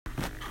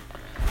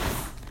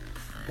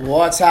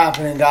What's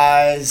happening,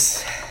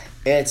 guys?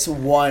 It's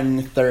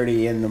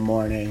 1:30 in the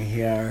morning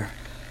here,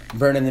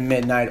 burning the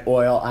midnight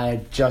oil. I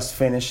had just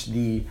finished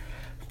the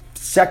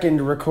second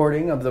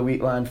recording of the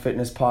Wheatland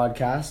Fitness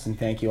podcast, and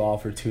thank you all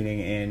for tuning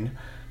in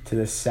to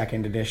this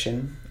second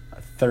edition,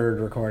 third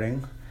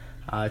recording.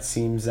 It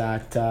seems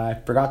that I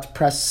forgot to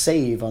press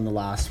save on the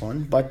last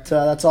one, but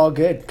that's all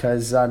good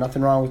because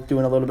nothing wrong with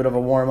doing a little bit of a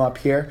warm-up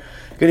here.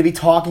 Going to be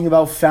talking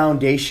about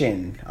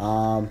foundation.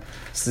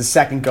 It's the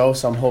second go,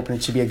 so I'm hoping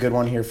it should be a good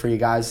one here for you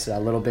guys. A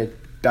little bit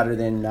better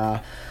than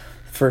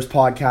first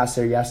podcast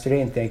there yesterday,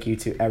 and thank you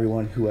to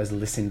everyone who has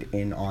listened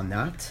in on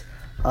that.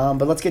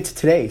 But let's get to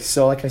today.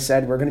 So like I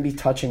said, we're going to be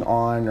touching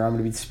on, or I'm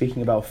going to be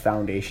speaking about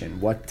foundation.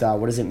 What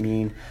does it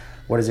mean?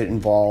 What does it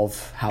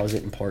involve? How is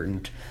it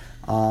important?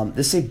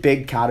 This is a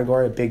big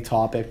category, a big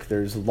topic.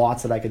 There's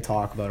lots that I could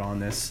talk about on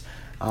this.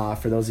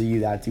 For those of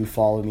you that do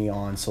follow me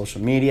on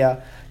social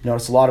media,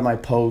 notice a lot of my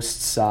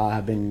posts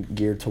have been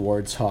geared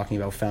towards talking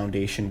about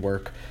foundation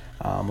work.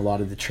 A lot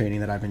of the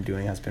training that I've been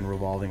doing has been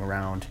revolving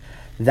around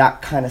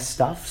that kind of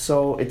stuff.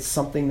 So it's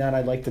something that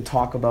I'd like to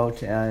talk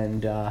about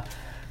and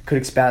could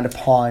expand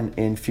upon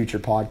in future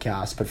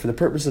podcasts. But for the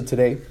purpose of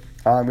today,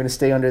 I'm going to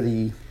stay under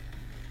the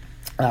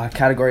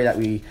category that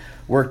we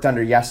worked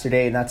under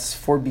yesterday, and that's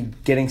for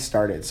getting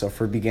started. So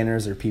for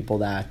beginners or people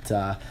that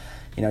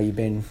you've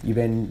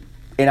been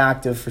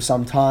inactive for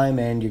some time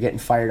and you're getting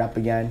fired up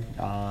again,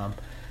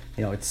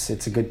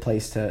 it's a good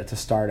place to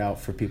start out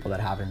for people that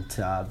haven't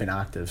been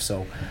active.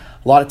 So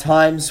a lot of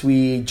times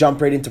we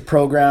jump right into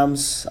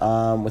programs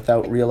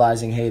without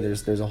realizing, hey,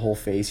 there's a whole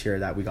phase here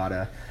that we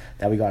gotta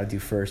do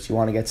first. You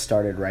want to get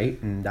started right,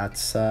 and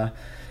that's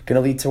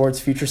gonna lead towards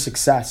future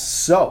success.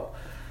 So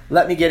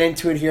let me get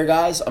into it here,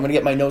 guys. I'm going to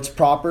get my notes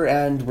proper,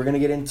 and we're going to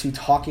get into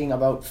talking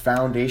about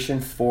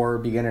foundation for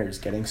beginners,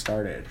 getting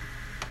started.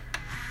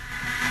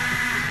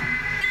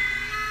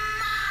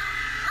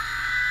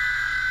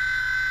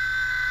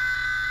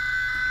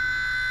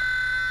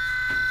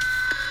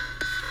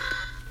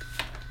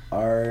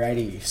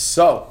 Alrighty,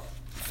 so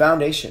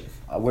foundation.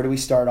 Where do we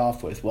start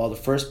off with? Well, the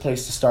first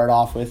place to start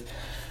off with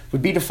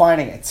would be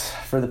defining it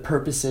for the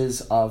purposes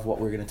of what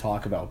we're going to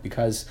talk about,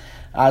 because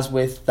as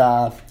with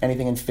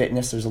anything in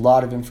fitness, there's a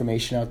lot of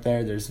information out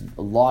there. There's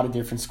a lot of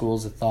different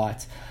schools of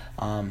thought.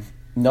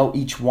 No,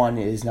 each one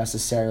is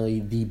necessarily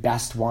the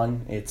best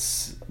one.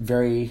 It's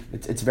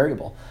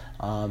variable.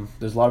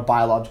 There's a lot of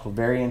biological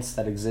variance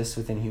that exists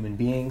within human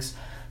beings.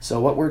 So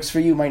what works for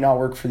you might not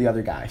work for the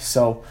other guy.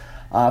 So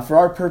for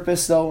our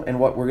purpose, though, and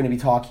what we're going to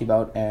be talking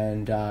about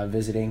and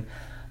visiting,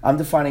 I'm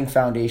defining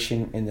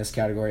foundation in this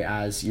category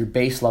as your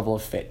base level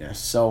of fitness.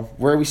 So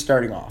where are we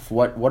starting off?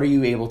 What are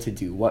you able to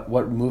do?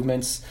 What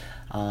movements?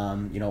 How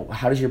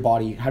does your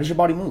body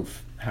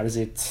move?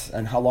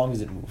 And how long does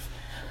it move?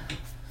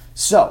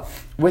 So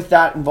with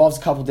that involves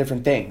a couple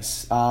different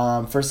things.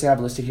 First thing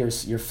I've listed here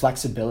is your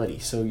flexibility.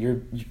 So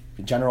your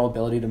general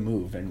ability to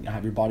move and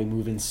have your body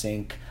move in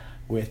sync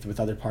with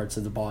other parts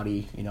of the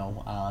body.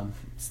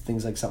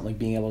 Things like something like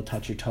being able to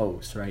touch your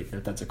toes, right?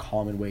 That's a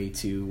common way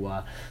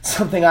to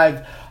something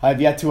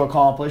I've yet to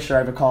accomplish, or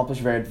I've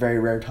accomplished very, very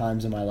rare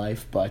times in my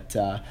life, but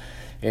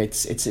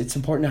it's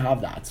important to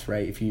have that,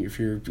 right? If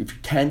you're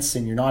tense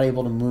and you're not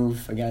able to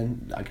move,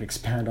 again, I could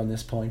expand on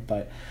this point,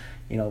 but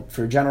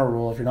for a general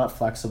rule, if you're not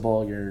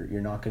flexible,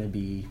 you're not going to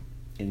be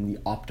in the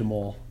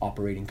optimal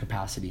operating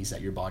capacities that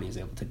your body is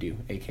able to do,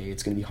 aka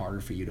it's going to be harder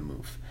for you to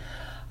move.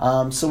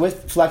 So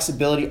with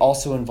flexibility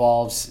also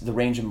involves the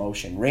range of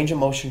motion. Range of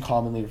motion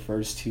commonly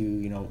refers to,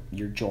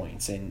 your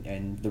joints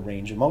and the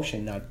range of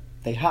motion that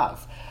they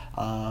have.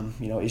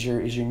 Is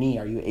your knee,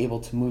 are you able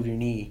to move your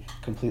knee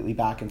completely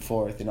back and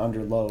forth and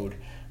under load?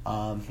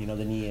 The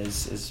knee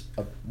is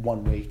a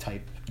one-way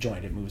type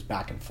joint. It moves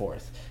back and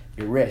forth.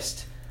 Your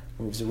wrist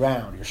moves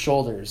around. Your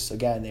shoulders,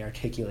 again, they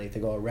articulate,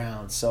 they go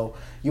around. So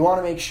you want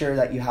to make sure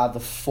that you have the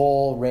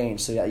full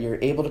range so that you're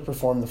able to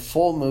perform the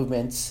full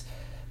movements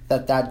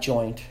that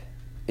joint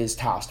is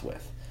tasked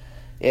with.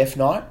 If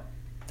not,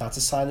 that's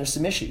a sign there's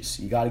some issues.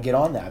 You got to get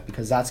on that,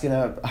 because that's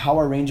how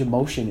our range of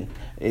motion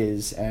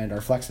is and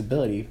our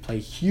flexibility play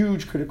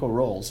huge critical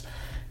roles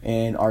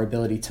in our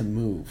ability to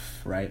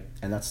move, right?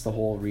 And that's the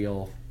whole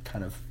real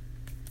kind of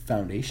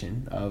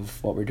foundation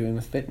of what we're doing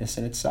with fitness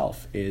in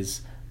itself,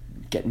 is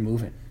getting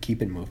moving,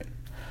 keeping moving.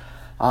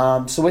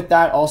 So with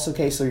that also,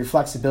 so your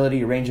flexibility,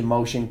 your range of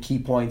motion, key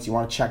points, you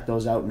want to check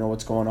those out, know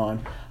what's going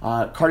on.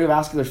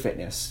 Cardiovascular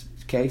fitness.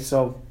 Okay,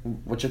 so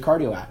what's your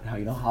cardio at?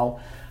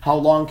 How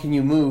long can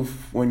you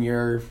move when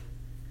you're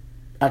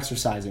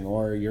exercising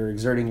or you're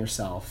exerting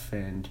yourself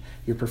and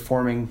you're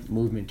performing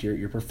movement,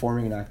 you're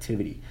performing an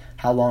activity?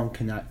 How long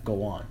can that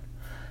go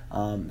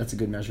on? That's a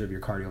good measure of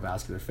your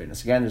cardiovascular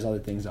fitness. Again, there's other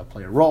things that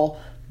play a role,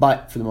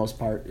 but for the most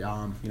part,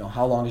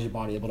 how long is your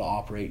body able to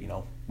operate,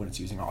 when it's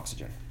using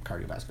oxygen?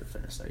 Cardiovascular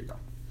fitness, there you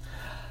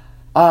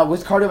go.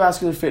 With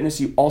cardiovascular fitness,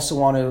 you also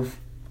want to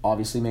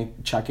obviously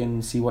check in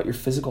and see what your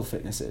physical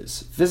fitness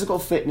is. Physical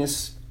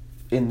fitness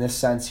in this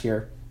sense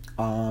here,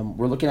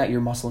 we're looking at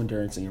your muscle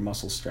endurance and your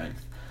muscle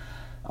strength.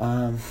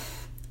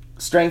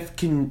 Strength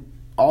can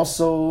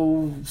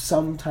Also,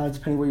 sometimes,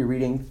 depending where you're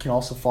reading, can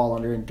also fall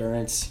under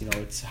endurance.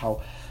 It's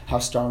how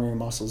strong are your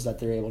muscles that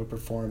they're able to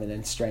perform, and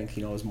then strength,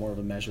 is more of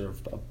a measure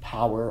of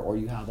power, or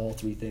you have all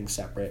three things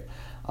separate.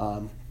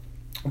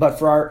 But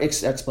for our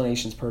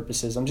explanations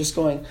purposes, I'm just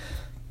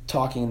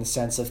talking in the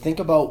sense of think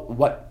about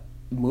what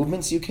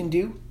movements you can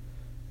do,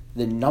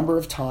 the number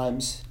of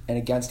times, and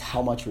against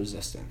how much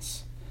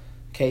resistance.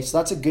 Okay, so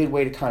that's a good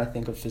way to kind of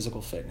think of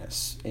physical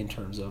fitness in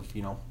terms of,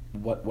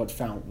 what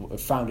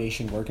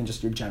foundation work and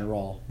just your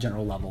general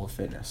level of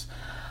fitness.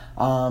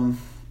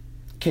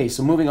 Okay,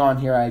 so moving on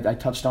here, I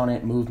touched on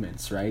it,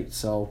 movements, right?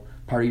 So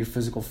part of your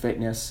physical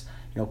fitness,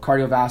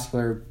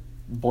 cardiovascular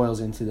boils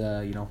into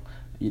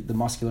the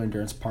muscular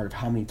endurance part of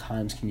how many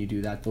times can you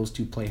do that. Those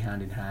two play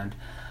hand in hand.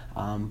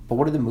 But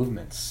what are the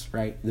movements,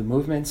 right? The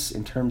movements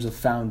in terms of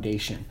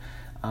foundation.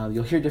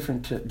 You'll hear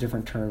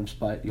different terms,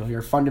 but you'll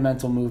hear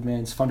fundamental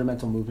movements,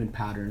 fundamental movement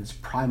patterns,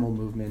 primal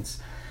movements.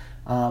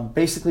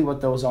 Basically what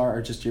those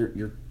are just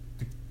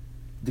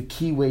the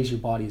key ways your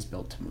body is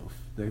built to move.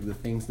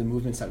 The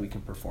movements that we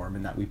can perform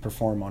and that we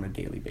perform on a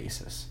daily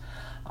basis,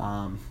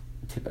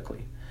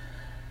 typically.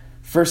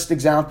 First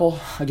example,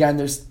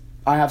 again,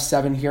 I have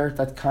 7 here.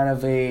 That's kind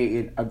of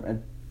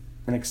an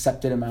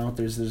accepted amount.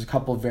 There's a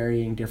couple of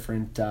varying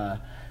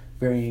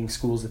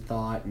schools of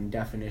thought and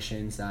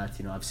definitions that,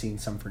 I've seen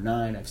some for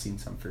 9, I've seen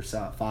some for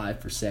 5,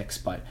 for 6,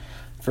 but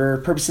for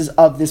purposes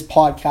of this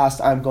podcast,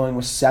 I'm going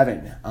with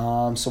 7.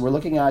 So we're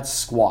looking at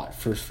squat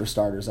for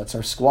starters. That's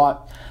our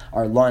squat,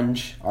 our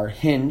lunge, our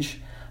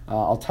hinge.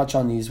 I'll touch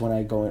on these when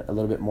I go a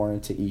little bit more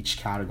into each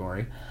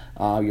category.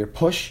 Your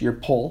push, your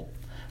pull,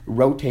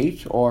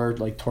 rotate or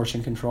like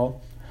torsion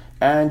control,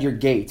 and your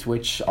gait,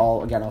 which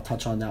I'll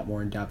touch on that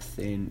more in depth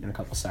in a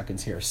couple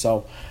seconds here.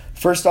 So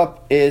first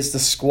up is the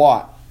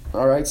squat.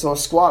 All right, so a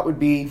squat would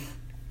be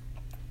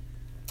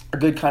a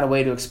good kind of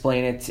way to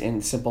explain it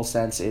in simple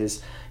sense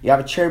is you have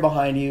a chair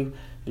behind you,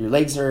 your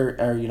legs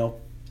are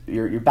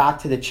you're back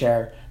to the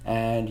chair,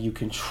 and you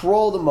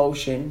control the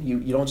motion. You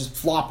don't just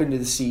flop into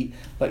the seat,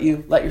 but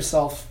you let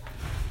yourself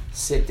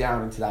sit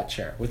down into that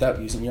chair without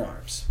using your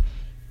arms.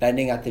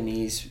 Bending at the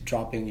knees,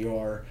 dropping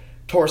your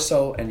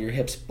torso and your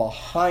hips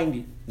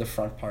behind the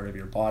front part of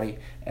your body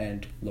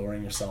and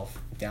lowering yourself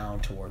down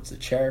towards the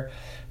chair.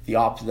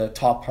 The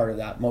top part of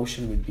that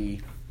motion would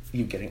be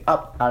you getting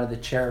up out of the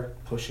chair,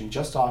 pushing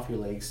just off your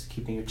legs,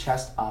 keeping your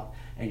chest up,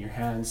 and your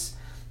hands,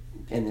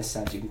 in this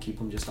sense, you can keep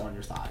them just on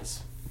your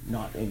thighs,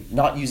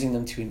 not using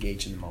them to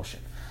engage in the motion.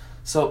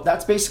 So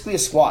that's basically a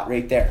squat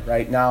right there.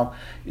 Right now,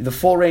 the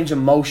full range of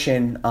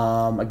motion,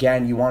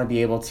 again, you want to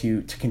be able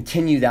to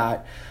continue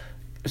that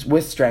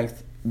with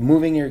strength,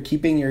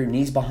 keeping your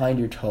knees behind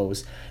your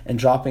toes and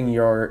dropping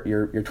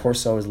your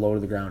torso as low to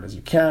the ground as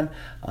you can.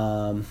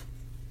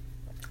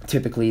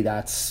 Typically,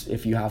 that's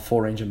if you have full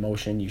range of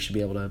motion, you should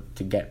be able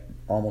to get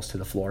almost to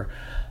the floor.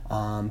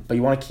 But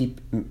you want to keep,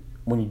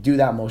 when you do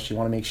that motion, you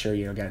want to make sure,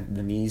 again,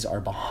 the knees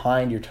are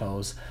behind your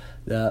toes.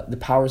 The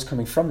power is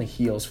coming from the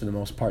heels for the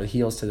most part, the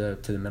heels to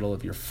the middle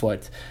of your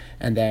foot.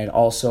 And then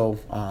also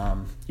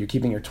you're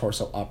keeping your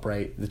torso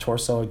upright. The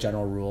torso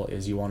general rule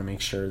is you want to make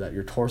sure that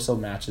your torso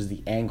matches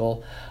the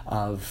angle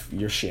of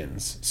your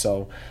shins.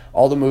 So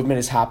all the movement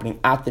is happening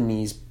at the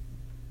knees,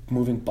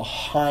 moving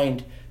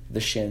behind the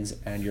shins,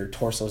 and your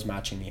torso is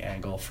matching the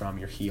angle from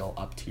your heel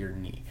up to your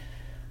knee.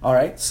 All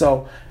right,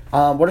 so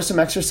what are some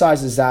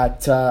exercises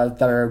that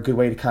are a good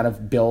way to kind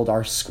of build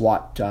our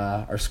squat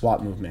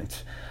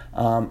movement?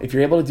 If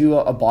you're able to do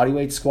a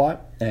bodyweight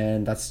squat,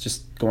 and that's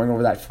just going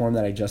over that form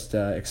that I just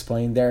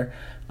explained there,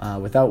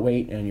 without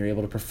weight, and you're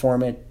able to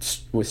perform it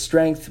with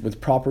strength, with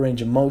proper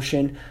range of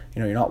motion,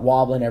 you're not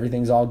wobbling,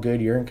 everything's all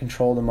good, you're in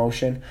control of the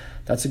motion,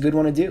 that's a good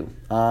one to do.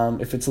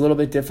 If it's a little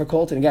bit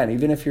difficult, and again,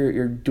 even if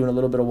you're doing a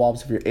little bit of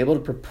wobbles, if you're able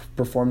to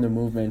perform the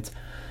movement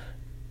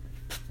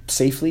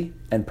safely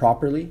and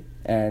properly,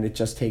 and it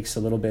just takes a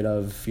little bit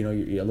of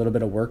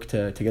work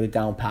to get it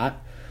down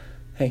pat,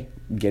 hey,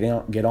 get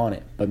on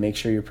it, but make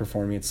sure you're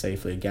performing it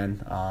safely.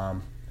 Again,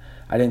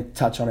 I didn't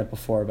touch on it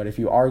before, but if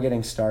you are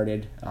getting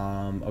started,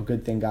 a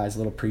good thing, guys, a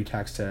little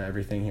pretext to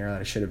everything here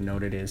that I should have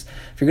noted is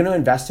if you're going to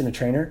invest in a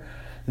trainer,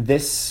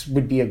 this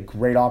would be a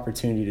great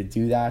opportunity to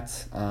do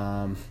that.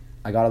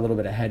 I got a little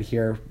bit ahead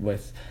here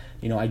with,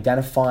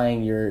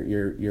 identifying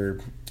your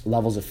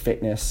levels of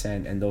fitness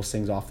and those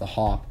things off the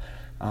hop,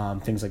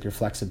 things like your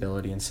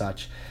flexibility and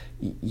such.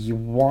 You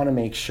want to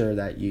make sure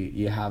that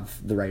you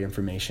have the right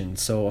information.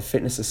 So a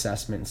fitness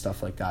assessment and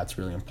stuff like that's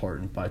really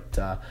important, but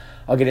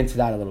I'll get into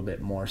that a little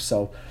bit more.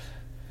 So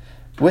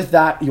with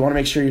that, you want to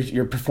make sure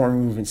you're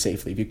performing movement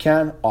safely. If you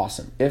can,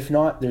 awesome. If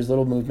not, there's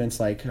little movements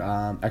like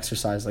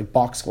exercise like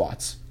box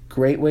squats.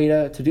 Great way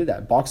to do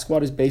that. Box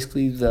squat is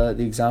basically the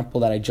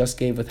example that I just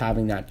gave with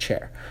having that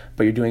chair,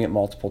 but you're doing it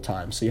multiple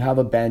times. So you have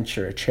a bench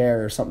or a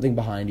chair or something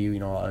behind you,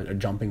 a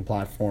jumping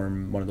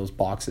platform, one of those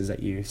boxes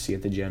that you see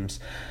at the gyms.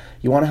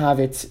 You want to have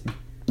it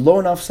low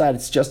enough so that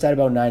it's just at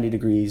about 90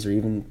 degrees or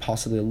even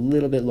possibly a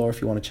little bit lower if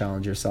you want to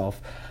challenge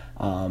yourself,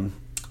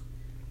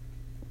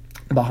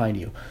 behind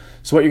you.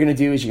 So what you're going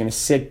to do is you're going to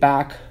sit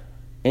back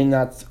in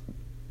that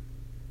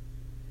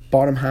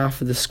bottom half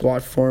of the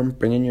squat form,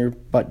 bringing your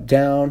butt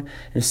down.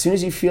 And as soon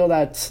as you feel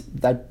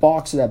that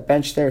box or that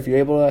bench there, if you're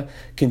able to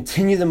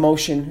continue the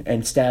motion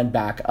and stand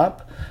back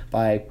up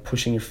by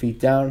pushing your feet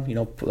down,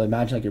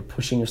 imagine like you're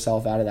pushing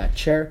yourself out of that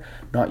chair,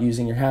 not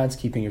using your hands,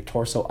 keeping your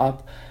torso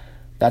up.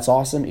 That's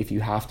awesome. If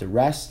you have to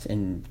rest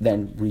and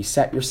then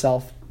reset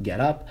yourself, get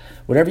up.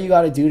 Whatever you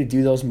got to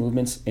do those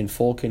movements in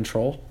full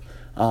control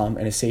and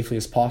as safely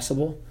as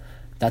possible,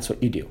 that's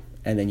what you do.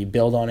 And then you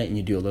build on it and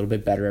you do a little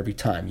bit better every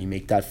time. You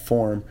make that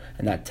form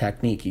and that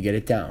technique, you get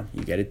it down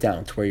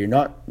to where you're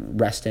not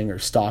resting or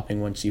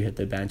stopping once you hit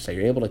the bench, that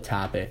you're able to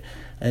tap it.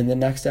 And the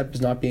next step is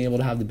not being able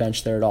to have the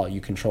bench there at all.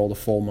 You control the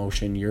full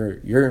motion.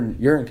 You're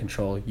in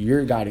control.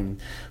 You're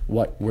guiding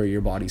where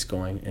your body's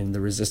going, and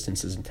the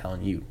resistance isn't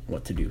telling you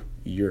what to do.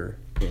 You're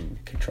in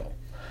control.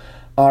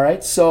 All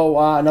right, so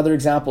another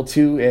example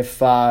too,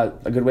 if a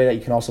good way that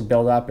you can also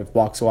build up if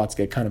block squats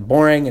get kind of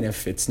boring, and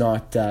if it's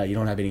not, you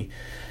don't have any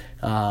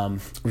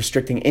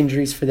restricting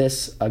injuries for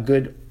this, a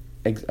good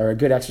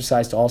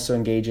exercise to also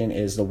engage in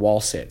is the wall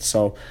sit.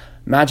 So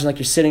imagine like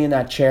you're sitting in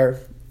that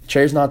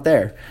chair's not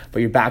there, but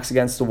your back's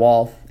against the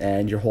wall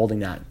and you're holding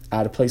that.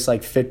 At a place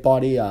like Fit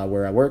Body,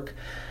 where I work,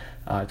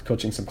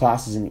 coaching some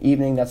classes in the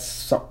evening,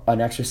 that's an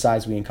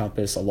exercise we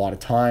encompass a lot of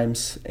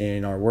times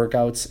in our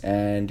workouts,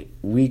 and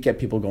we get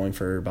people going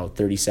for about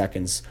 30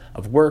 seconds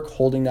of work,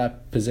 holding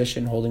that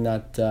position, holding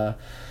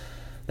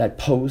that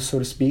pose, so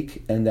to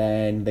speak, and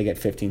then they get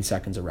 15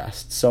 seconds of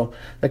rest. So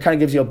that kind of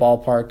gives you a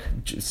ballpark.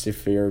 Just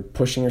if you're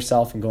pushing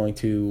yourself and going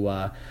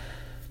to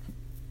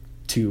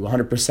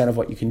 100% of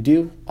what you can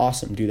do,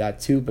 awesome, do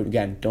that too. But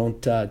again,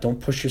 don't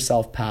push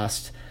yourself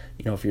past,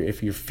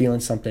 if you're feeling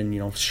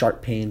something,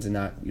 sharp pains and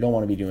that, you don't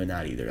want to be doing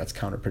that either. That's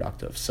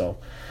counterproductive. So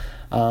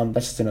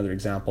that's just another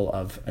example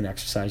of an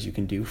exercise you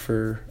can do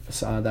for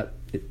that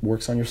it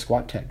works on your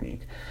squat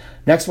technique.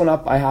 Next one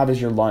up I have is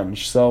your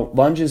lunge. So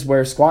lunge is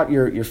where squat,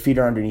 your feet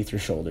are underneath your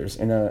shoulders.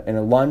 In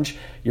a lunge,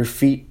 your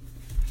feet,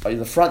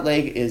 the front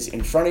leg is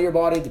in front of your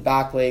body, the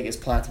back leg is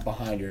planted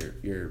behind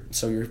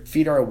so your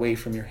feet are away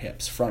from your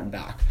hips, front and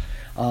back.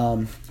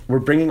 We're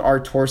bringing our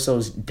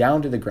torsos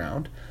down to the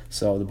ground,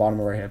 so the bottom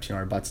of our hips,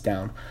 our butts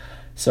down.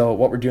 So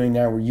what we're doing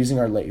there, we're using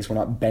our legs. We're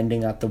not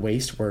bending at the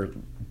waist, we're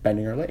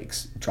bending our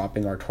legs,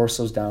 dropping our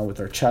torsos down with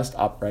our chest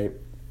upright.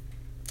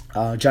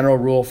 General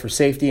rule for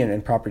safety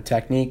and proper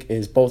technique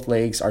is both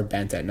legs are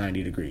bent at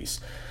 90 degrees.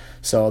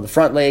 So the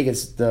front leg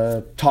is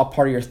the top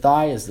part of your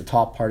thigh, is the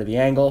top part of the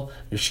angle.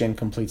 Your shin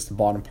completes the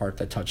bottom part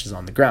that touches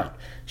on the ground.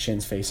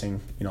 Shin's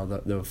facing,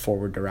 the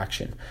forward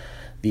direction.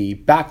 The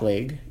back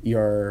leg,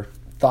 your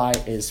thigh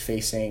is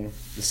facing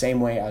the same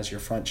way as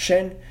your front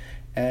shin,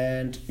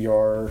 and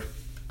your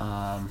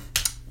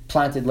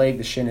planted leg,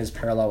 the shin is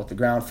parallel with the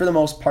ground. For the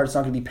most part, it's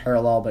not going to be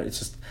parallel, but it's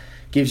just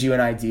gives you an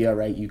idea,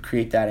 right? You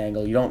create that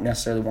angle. You don't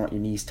necessarily want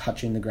your knees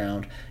touching the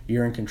ground.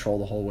 You're in control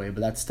the whole way,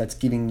 but that's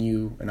giving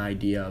you an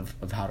idea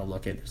of how to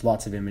look at it. There's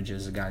lots of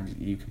images, again,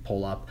 you can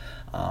pull up.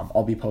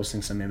 I'll be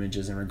posting some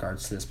images in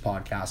regards to this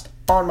podcast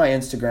on my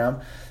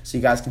Instagram, so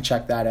you guys can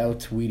check that out,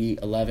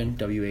 Wheaty11,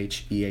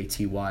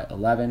 WHEATY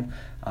 11.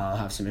 I'll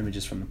have some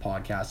images from the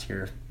podcast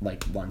here,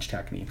 like lunge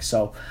technique.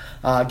 So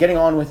getting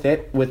on with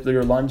it, with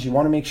your lunge, you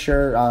want to make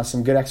sure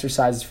some good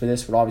exercises for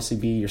this would obviously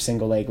be your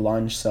single leg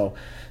lunge. So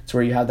it's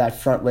where you have that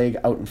front leg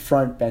out in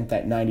front, bent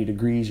at 90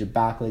 degrees. Your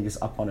back leg is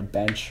up on a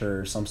bench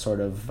or some sort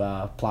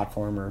of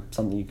platform or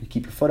something you can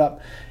keep your foot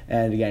up.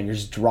 And again, you're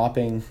just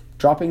dropping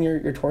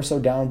your torso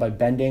down by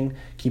bending,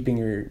 keeping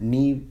your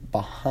knee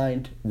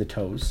behind the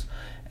toes.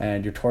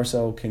 And your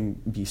torso can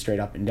be straight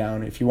up and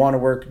down. If you want to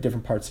work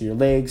different parts of your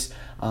legs,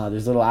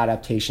 there's little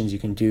adaptations you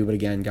can do. But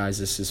again, guys,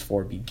 this is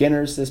for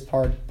beginners, this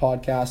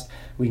podcast.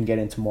 We can get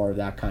into more of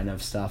that kind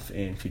of stuff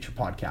in future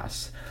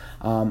podcasts.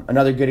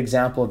 Another good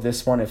example of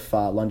this one, if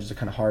lunges are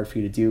kind of hard for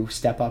you to do,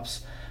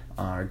 step-ups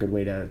are a good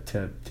way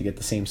to get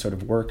the same sort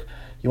of work.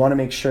 You want to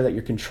make sure that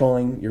you're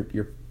controlling,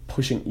 you're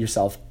pushing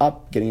yourself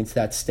up, getting into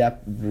that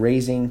step,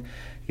 raising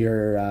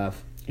your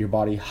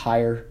body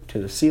higher to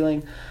the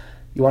ceiling.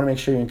 You want to make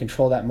sure you're in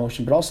control of that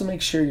motion, but also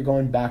make sure you're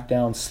going back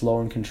down slow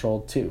and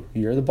controlled too.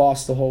 You're the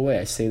boss the whole way.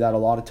 I say that a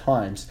lot of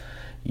times.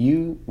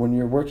 When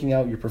you're working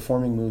out, you're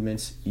performing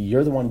movements,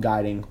 you're the one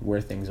guiding where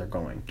things are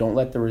going. Don't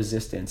let the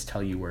resistance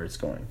tell you where it's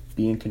going.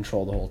 Be in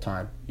control the whole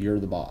time. You're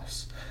the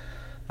boss.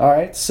 All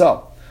right,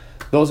 so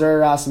those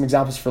are some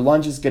examples for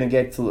lunges.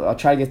 I'll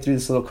try to get through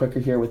this a little quicker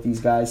here with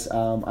these guys.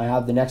 I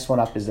have the next one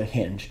up is the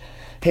hinge.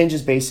 Hinge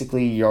is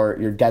basically your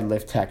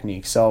deadlift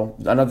technique. So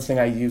another thing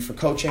I use for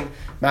coaching,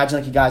 imagine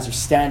like you guys are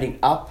standing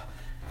up,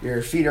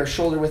 your feet are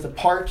shoulder width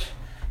apart.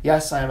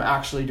 Yes, I am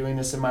actually doing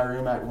this in my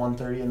room at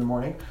 1:30 in the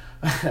morning.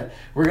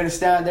 We're going to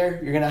stand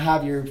there. You're going to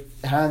have your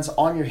hands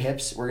on your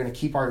hips. We're going to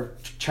keep our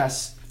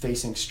chest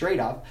facing straight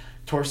up,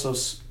 torso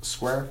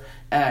square,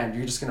 and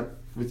you're just going to,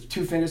 with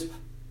 2 fingers,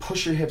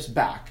 push your hips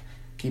back,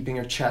 keeping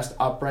your chest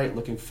upright,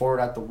 looking forward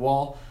at the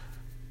wall.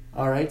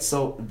 All right,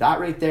 so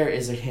that right there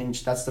is a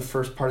hinge. That's the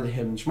first part of the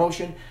hinge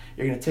motion.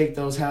 You're going to take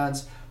those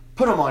hands,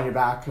 put them on your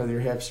back with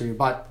your hips or your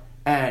butt,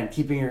 and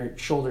keeping your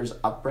shoulders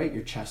upright,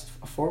 your chest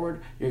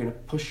forward, you're going to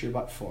push your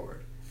butt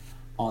forward.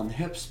 on the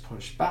hips,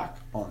 push back,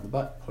 on the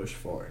butt, push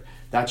forward.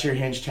 That's your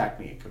hinge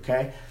technique,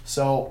 okay?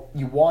 So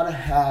you want to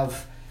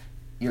have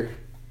your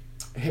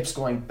hips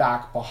going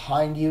back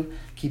behind you,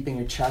 keeping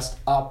your chest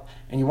up,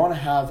 and you want to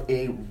have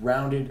a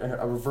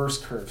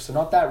reverse curve. So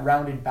not that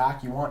rounded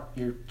back, you want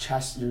your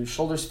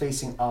shoulders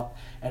facing up,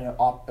 and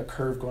a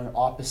curve going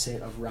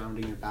opposite of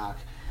rounding your back.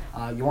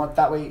 You want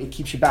that way, it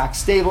keeps your back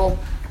stable,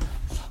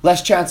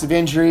 less chance of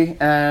injury,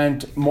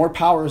 and more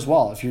power as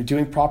well. If you're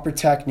doing proper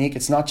technique,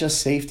 it's not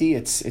just safety,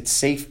 it's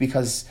safe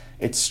because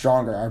it's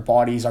stronger. Our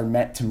bodies are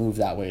meant to move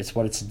that way. It's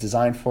what it's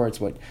designed for.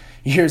 It's what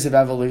years of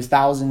evolution,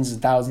 thousands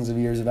and thousands of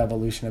years of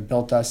evolution have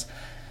built us.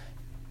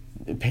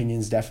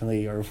 Opinions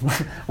definitely, or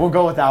we'll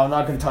go with that. I'm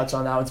not going to touch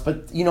on that one,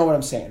 but you know what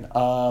I'm saying.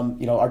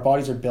 Our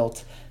bodies are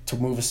built to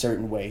move a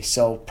certain way.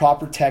 So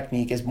proper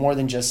technique is more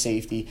than just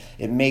safety.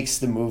 It makes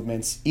the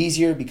movements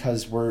easier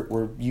because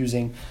we're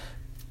using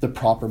the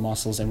proper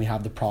muscles and we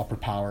have the proper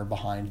power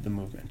behind the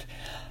movement.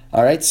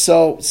 All right,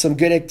 so some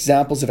good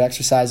examples of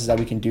exercises that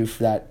we can do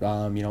for that,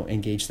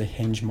 engage the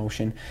hinge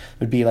motion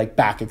would be like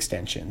back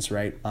extensions,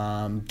 right?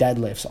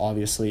 Deadlifts,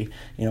 obviously,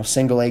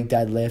 single leg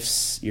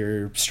deadlifts,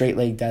 your straight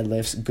leg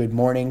deadlifts, good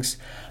mornings.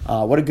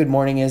 What a good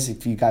morning is,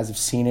 if you guys have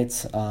seen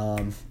it,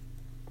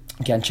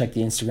 again, check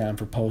the Instagram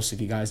for posts. If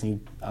you guys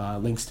need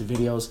links to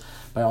videos,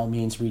 by all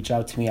means, reach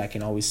out to me. I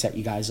can always set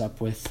you guys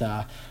up with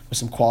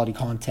some quality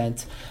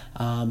content.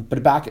 But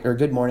a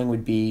good morning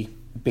would be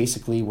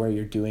basically where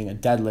you're doing a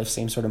deadlift,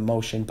 same sort of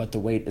motion, but the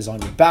weight is on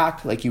your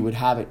back like you would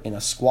have it in a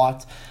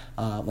squat,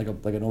 like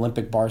an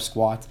Olympic bar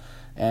squat,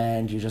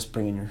 and you're just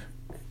bringing your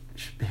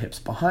hips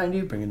behind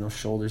you, bringing those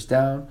shoulders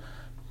down,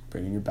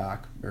 bringing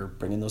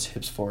those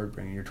hips forward,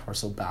 bringing your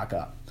torso back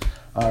up.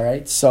 All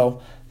right,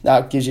 so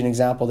that gives you an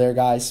example there,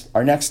 guys.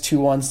 Our next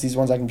two ones, these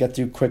ones I can get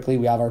through quickly.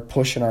 We have our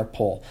push and our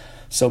pull.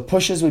 So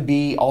pushes would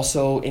be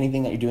also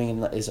anything that you're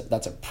doing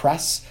that's a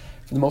press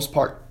for the most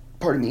part.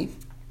 Pardon me.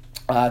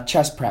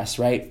 Chest press,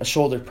 right? A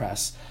shoulder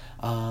press,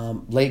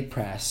 leg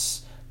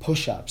press,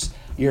 push-ups.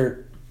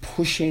 You're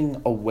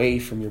pushing away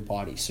from your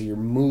body. So you're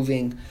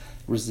moving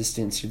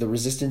resistance. The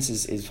resistance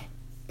is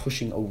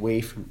pushing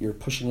away you're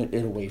pushing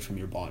it away from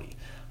your body.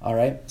 All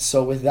right.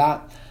 So with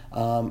that,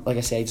 like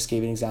I say, I just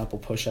gave an example: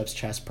 push-ups,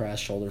 chest press,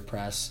 shoulder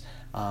press,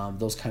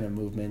 those kind of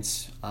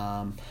movements.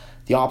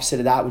 The opposite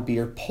of that would be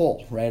your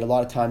pull, right? A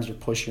lot of times you're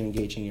pushing, you're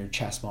engaging your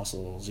chest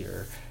muscles,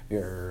 your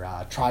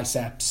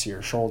triceps,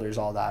 your shoulders,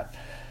 all that.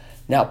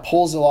 Now,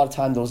 pulls, a lot of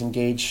time, those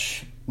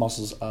engage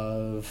muscles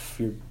of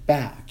your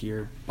back,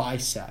 your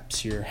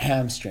biceps, your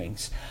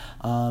hamstrings.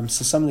 So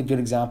some of the good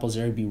examples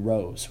there would be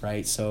rows,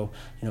 right? So,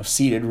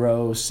 seated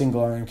rows,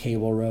 single arm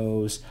cable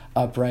rows,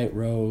 upright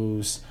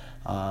rows,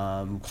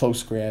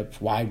 close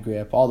grip, wide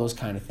grip, all those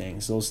kind of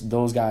things.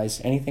 Those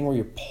guys, anything where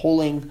you're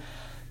pulling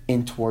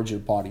in towards your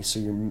body.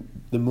 So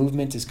the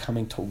movement is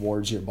coming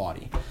towards your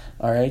body.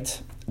 All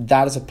right.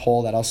 That is a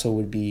pull. That also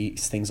would be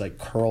things like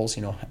curls,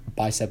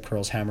 bicep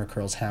curls, hammer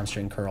curls,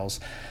 hamstring curls.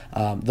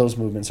 Those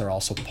movements are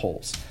also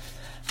pulls.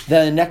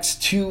 The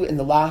next two and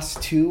the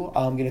last two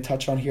I'm going to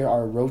touch on here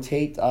are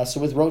rotate. So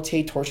with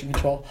rotate, torsion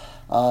control,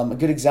 a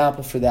good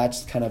example for that,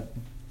 just to kind of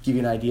give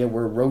you an idea,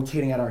 we're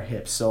rotating at our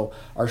hips. So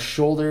our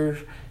shoulder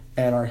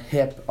and our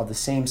hip of the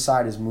same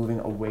side is moving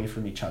away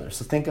from each other.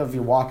 So think of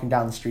you're walking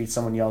down the street,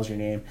 someone yells your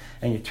name,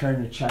 and you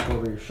turn to check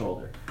over your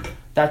shoulder.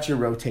 That's your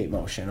rotate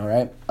motion, all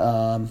right?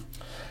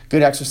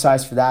 Good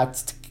exercise for that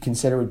to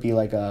consider would be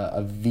like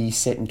a V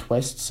sit and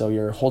twist. So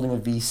you're holding a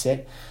V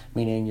sit,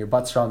 meaning your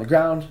butts are on the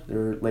ground,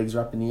 your legs are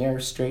up in the air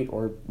straight,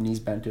 or knees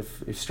bent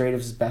if straight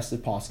is as best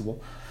as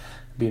possible,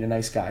 being a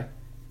nice guy.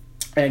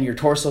 And your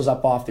torso's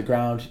up off the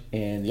ground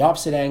in the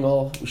opposite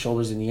angle, your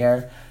shoulders in the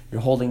air.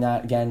 You're holding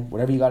that, again,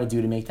 whatever you got to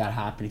do to make that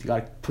happen. If you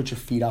got to put your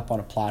feet up on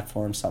a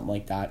platform, something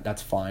like that,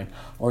 that's fine.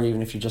 Or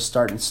even if you're just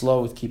starting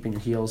slow with keeping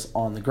your heels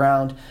on the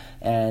ground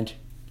and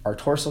our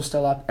torso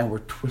still up and we're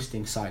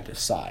twisting side to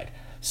side.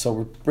 So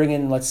we're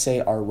bringing, let's say,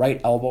 our right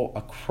elbow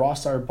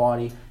across our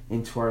body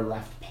into our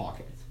left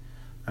pocket.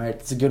 All right,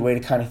 it's a good way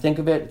to kind of think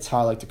of it. It's how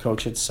I like to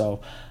coach it.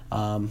 So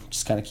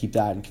just kind of keep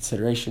that in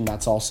consideration.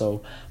 That's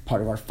also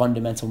part of our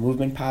fundamental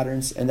movement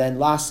patterns. And then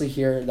lastly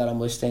here that I'm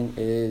listing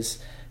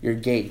is your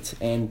gait,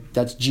 and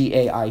that's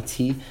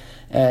GAIT.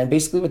 And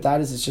basically what that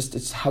is,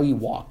 it's how you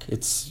walk.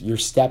 It's your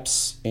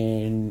steps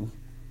and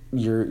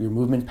your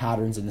movement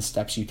patterns and the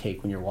steps you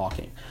take when you're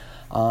walking.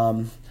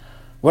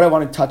 What I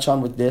want to touch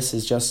on with this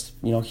is just,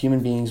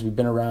 human beings, we've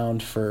been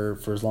around for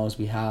as long as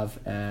we have,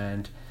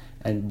 and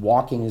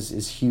walking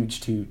is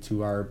huge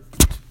to our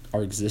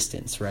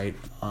existence, right?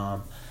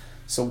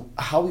 So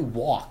how we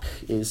walk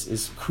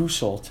is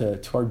crucial to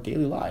our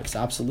daily lives.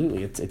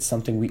 Absolutely. It's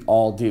something we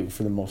all do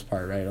for the most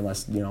part, right?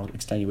 Unless,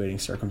 extenuating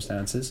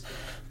circumstances.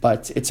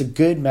 But it's a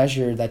good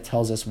measure that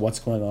tells us what's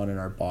going on in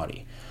our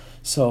body.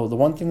 So the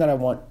one thing that I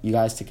want you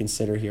guys to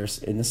consider here,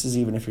 and this is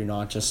even if you're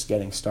not just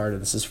getting started,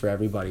 this is for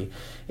everybody,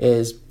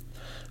 is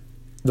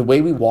the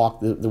way we walk,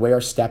 the way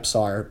our steps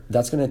are,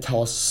 that's going to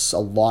tell us a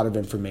lot of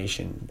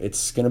information.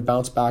 It's going to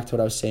bounce back to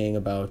what I was saying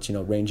about,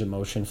 range of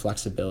motion,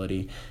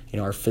 flexibility,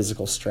 our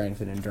physical strength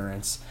and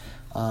endurance.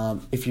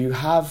 If you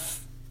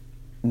have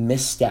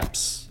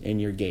missteps in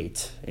your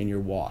gait, in your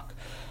walk,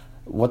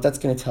 what that's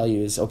going to tell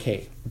you is,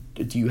 okay,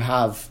 do you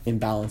have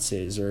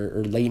imbalances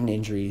or latent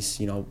injuries,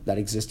 that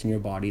exist in your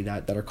body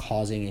that are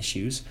causing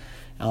issues?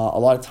 A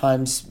lot of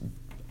times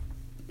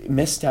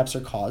missteps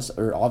are caused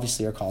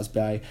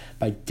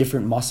by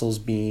different muscles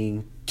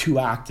being too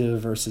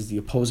active versus the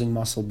opposing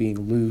muscle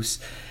being loose,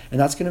 and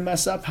that's going to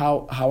mess up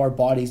how our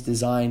body's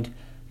designed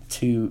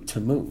to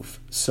move.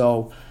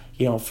 So,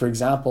 for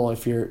example,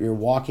 if you're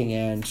walking,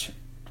 and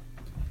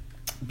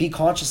be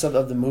conscious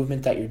of the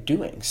movement that you're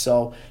doing.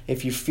 So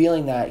if you're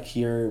feeling that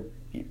your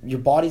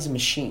body's a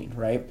machine,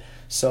 right?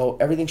 So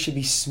everything should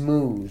be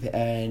smooth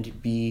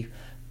and be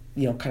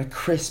kind of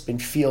crisp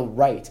and feel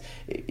right.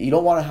 You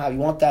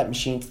want that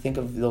machine to think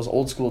of those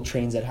old school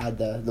trains that had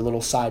the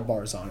little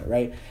sidebars on it,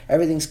 right?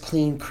 Everything's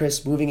clean,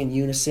 crisp, moving in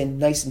unison,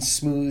 nice and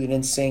smooth and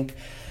in sync.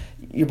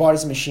 Your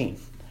body's a machine.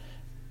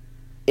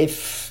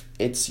 If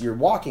you're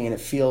walking and it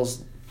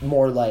feels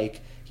more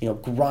like,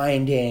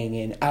 grinding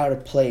and out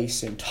of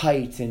place and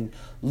tight and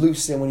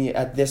loose when you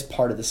at this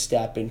part of the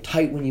step and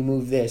tight when you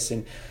move this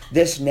and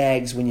this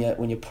nags when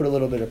you put a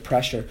little bit of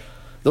pressure,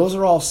 those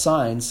are all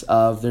signs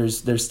of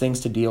there's things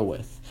to deal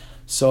with.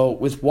 So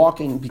with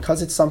walking,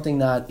 because it's something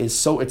that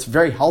it's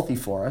very healthy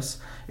for us,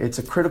 it's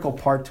a critical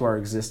part to our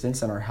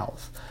existence and our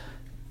health.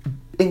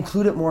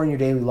 Include it more in your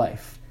daily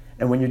life.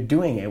 And when you're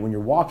doing it, when you're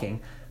walking,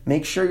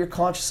 make sure you're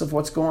conscious of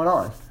what's going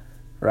on,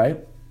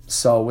 right?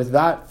 So with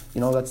that,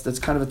 that's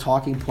kind of a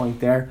talking point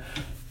there.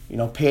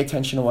 Pay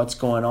attention to what's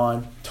going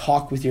on.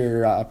 Talk with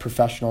your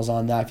professionals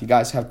on that. If you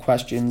guys have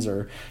questions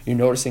or you're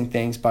noticing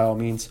things, by all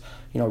means,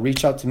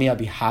 reach out to me. I'd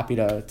be happy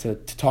to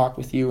talk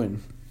with you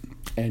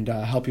and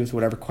help you with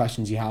whatever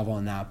questions you have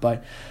on that.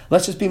 But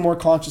let's just be more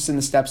conscious in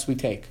the steps we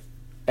take.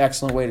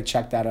 Excellent way to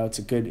check that out.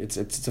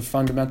 It's a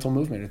fundamental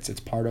movement. It's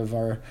part of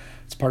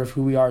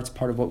who we are. It's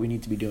part of what we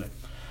need to be doing.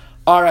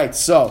 All right,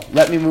 so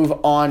let me move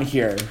on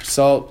here.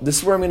 So this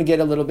is where I'm going to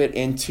get a little bit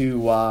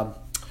into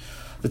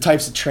the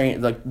types of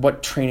training, like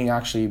what training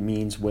actually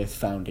means with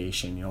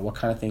foundation, what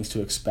kind of things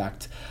to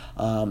expect.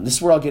 This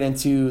is where I'll get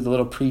into the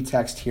little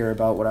pretext here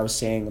about what I was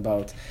saying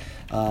about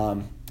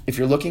if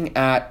you're looking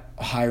at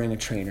hiring a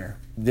trainer,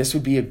 this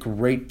would be a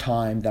great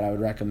time that I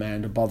would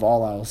recommend above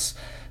all else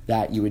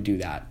that you would do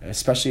that,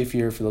 especially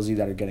for those of you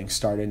that are getting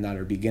started and that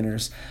are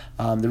beginners.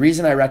 The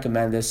reason I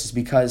recommend this is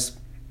because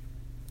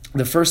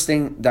first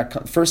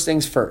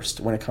things first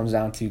when it comes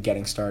down to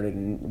getting started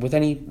and with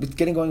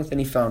getting going with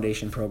any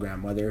foundation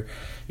program, whether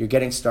you're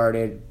getting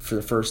started for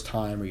the first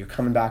time or you're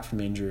coming back from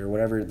injury or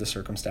whatever the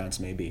circumstance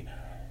may be.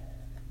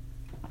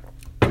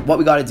 What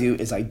we got to do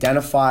is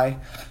identify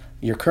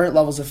your current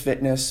levels of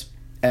fitness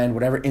and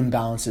whatever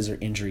imbalances or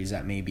injuries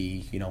that may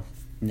be,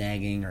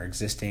 nagging or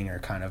existing or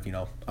kind of,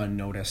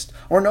 unnoticed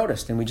or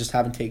noticed and we just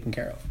haven't taken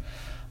care of.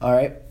 All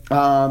right.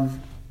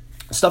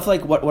 Stuff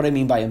like what I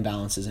mean by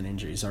imbalances and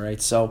injuries, all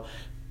right? So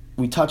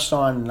we touched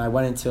on, and I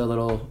went into a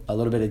little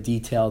bit of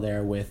detail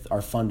there with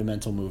our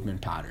fundamental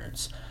movement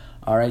patterns,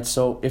 all right?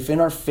 So if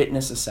in our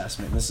fitness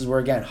assessment, this is where,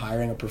 again,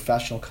 hiring a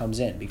professional comes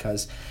in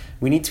because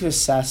we need to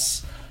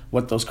assess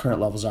what those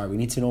current levels are. We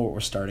need to know what we're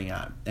starting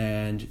at.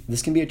 And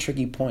this can be a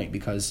tricky point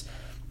because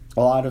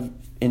a lot of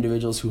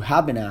individuals who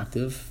have been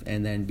active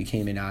and then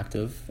became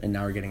inactive and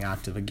now are getting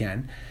active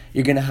again,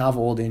 you're going to have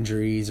old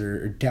injuries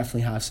or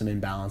definitely have some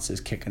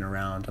imbalances kicking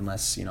around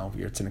unless,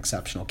 it's an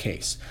exceptional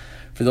case.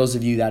 For those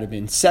of you that have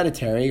been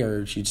sedentary or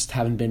you just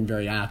haven't been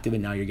very active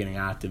and now you're getting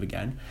active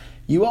again,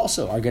 you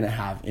also are going to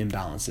have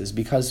imbalances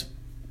because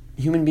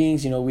human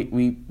beings,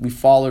 we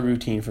follow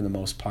routine for the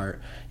most part.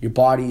 Your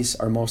bodies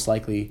are most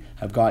likely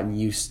have gotten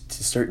used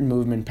to certain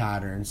movement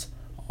patterns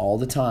all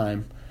the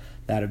time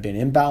that have been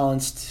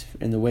imbalanced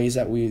in the ways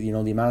that we, the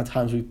amount of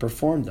times we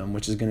performed them,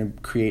 which is going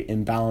to create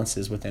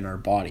imbalances within our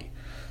body.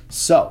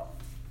 So,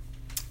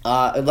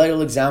 a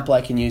little example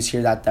I can use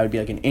here that would be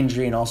like an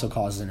injury and also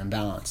causes an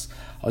imbalance.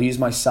 I'll use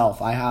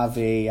myself. I have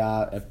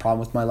a problem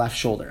with my left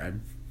shoulder.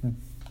 I've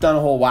done a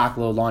whole whack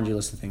load laundry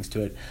list of things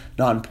to it.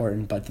 Not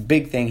important, but the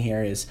big thing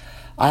here is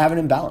I have an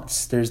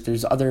imbalance.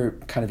 There's other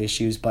kind of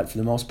issues, but for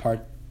the most part,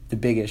 the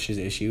big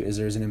issue is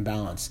there's an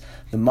imbalance.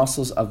 The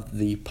muscles of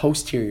the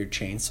posterior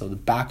chain, so the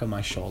back of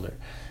my shoulder,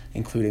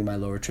 including my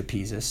lower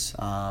trapezius,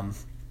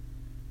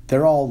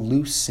 they're all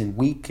loose and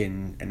weak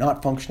and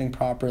not functioning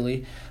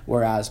properly.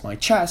 Whereas my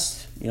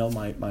chest,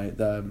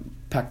 the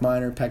pec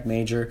minor, pec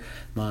major,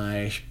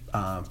 my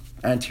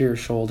anterior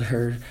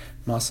shoulder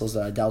muscles,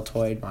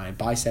 deltoid, my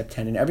bicep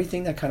tendon,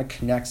 everything that kind of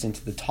connects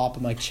into the top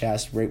of my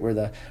chest, right where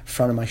the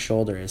front of my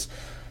shoulder is,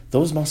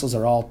 those muscles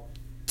are all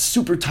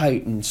super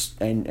tight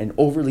and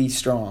overly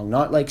strong.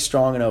 Not like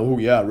strong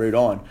and right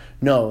on.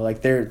 No,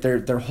 like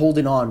they're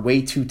holding on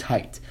way too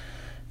tight.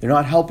 They're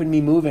not helping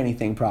me move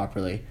anything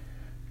properly.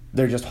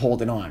 They're just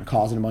holding on,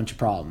 causing a bunch of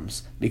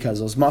problems because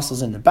those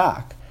muscles in the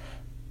back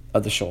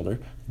of the shoulder,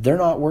 they're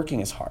not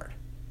working as hard.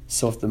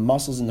 So if the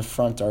muscles in the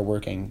front are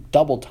working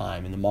double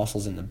time and the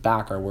muscles in the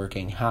back are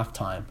working half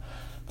time,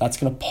 that's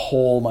going to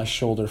pull my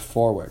shoulder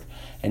forward.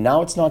 And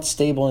now it's not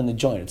stable in the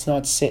joint. It's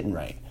not sitting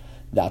right.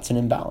 That's an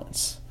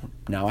imbalance.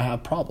 Now I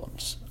have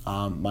problems.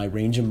 My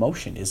range of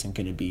motion isn't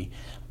going to be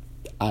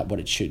at what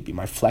it should be.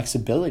 My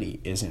flexibility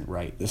isn't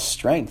right. The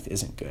strength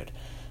isn't good.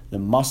 The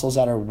muscles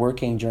that are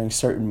working during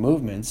certain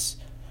movements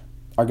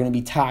are going to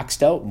be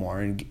taxed out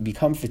more and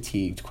become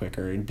fatigued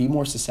quicker and be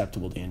more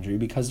susceptible to injury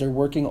because they're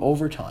working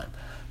overtime.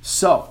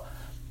 So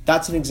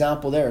that's an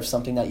example there of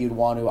something that you'd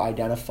want to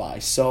identify.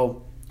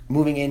 So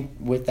moving in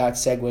with that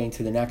segue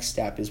into the next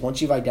step is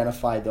once you've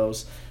identified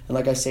those, and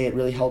like I say, it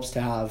really helps to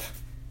have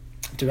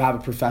a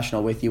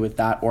professional with you with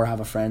that, or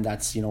have a friend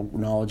that's,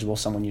 knowledgeable,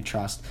 someone you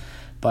trust.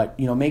 But,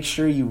 make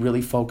sure you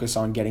really focus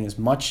on getting as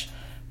much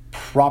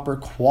proper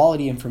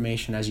quality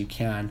information as you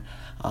can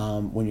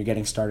when you're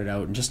getting started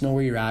out, and just know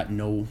where you're at and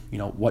know,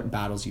 what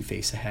battles you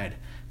face ahead.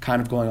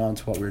 Kind of going on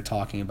to what we were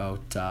talking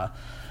about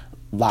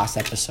last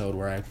episode,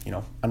 where I,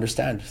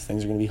 understand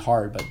things are going to be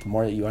hard, but the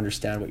more that you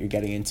understand what you're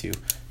getting into,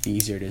 the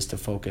easier it is to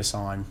focus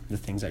on the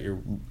things that you're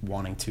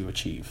wanting to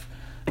achieve.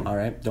 All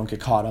right? Don't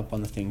get caught up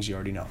on the things you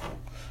already know.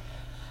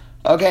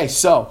 Okay,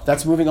 so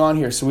that's moving on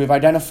here. So we've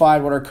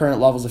identified what our current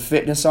levels of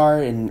fitness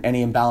are and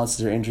any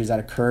imbalances or injuries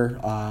that occur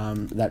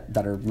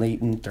that are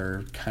latent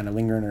or kind of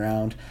lingering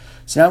around.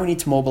 So now we need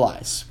to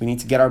mobilize. We need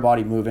to get our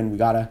body moving. We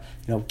got to,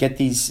 get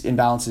these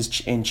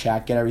imbalances in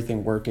check, get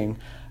everything working.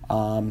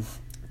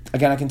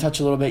 Again, I can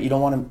touch a little bit. You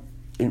don't want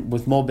to,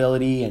 with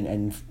mobility, and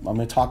I'm going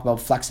to talk about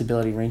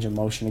flexibility, range of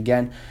motion.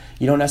 Again,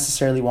 you don't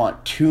necessarily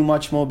want too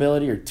much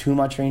mobility or too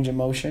much range of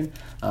motion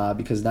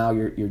because now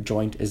your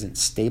joint isn't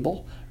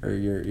stable, or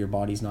your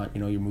body's not,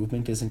 your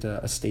movement isn't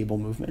a stable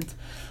movement.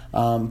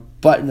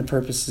 But in the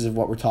purposes of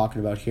what we're talking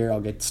about here, I'll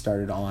get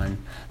started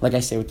on, like I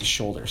say, with the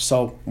shoulder.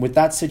 So with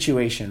that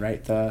situation,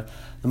 right, the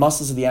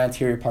muscles of the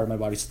anterior part of my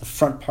body, so the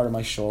front part of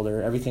my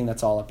shoulder, everything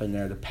that's all up in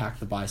there, the pec,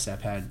 the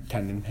bicep head,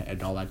 tendon head,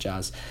 and all that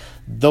jazz,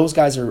 those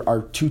guys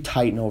are too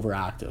tight and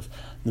overactive.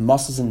 The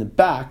muscles in the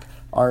back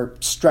are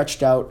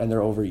stretched out and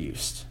they're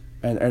overused,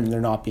 and they're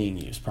not being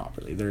used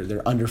properly.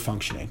 They're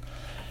under-functioning.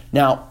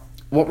 Now,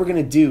 what we're going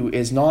to do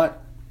is not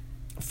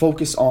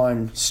focus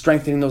on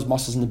strengthening those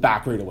muscles in the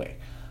back right away.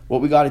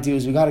 What we got to do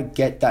is we got to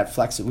get that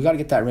we got to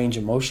get that range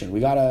of motion.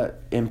 We got to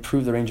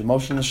improve the range of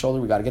motion in the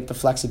shoulder. We got to get the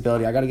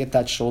flexibility. I got to get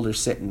that shoulder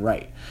sitting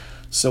right.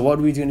 So what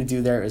are we going to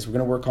do there is we're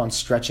going to work on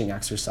stretching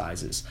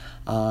exercises.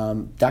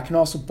 That can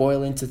also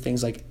boil into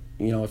things like,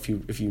 if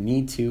you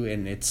need to,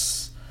 and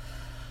it's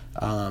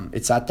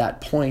at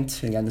that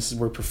point, again, this is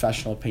where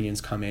professional opinions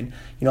come in,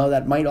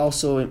 that might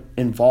also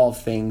involve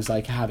things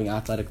like having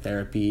athletic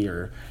therapy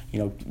or,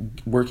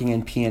 working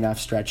in PNF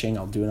stretching.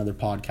 I'll do another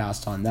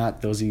podcast on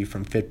that. Those of you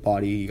from Fit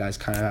Body, you guys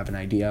kind of have an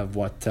idea of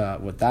what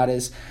that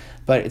is.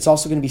 But it's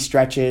also going to be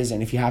stretches,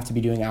 and if you have to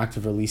be doing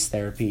active release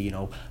therapy,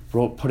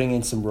 putting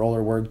in some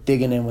roller work,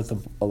 digging in with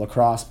a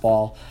lacrosse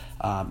ball,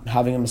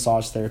 having a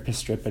massage therapist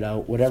strip it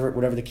out,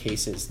 whatever the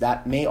case is,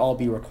 that may all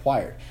be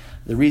required.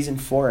 The reason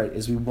for it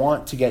is we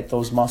want to get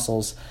those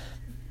muscles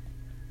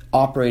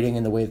operating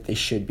in the way that they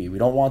should be. We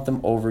don't want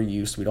them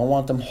overused. We don't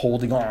want them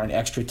holding on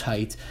extra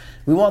tight.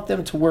 We want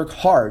them to work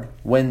hard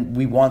when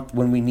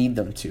we need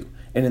them to,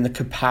 and in the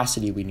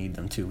capacity we need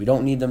them to. We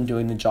don't need them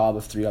doing the job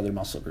of 3 other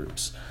muscle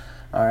groups.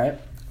 All right?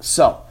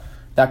 So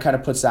that kind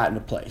of puts that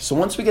into play. So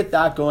once we get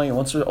that going, and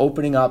once we're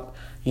opening up,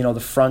 the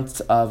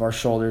front of our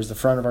shoulders, the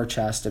front of our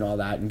chest and all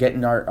that, and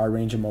getting our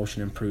range of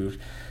motion improved,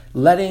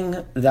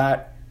 letting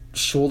that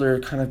shoulder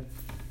kind of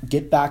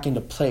get back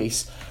into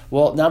place.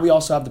 Well, now we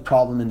also have the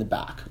problem in the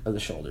back of the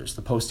shoulders,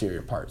 the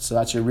posterior part. So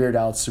that's your rear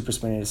delts,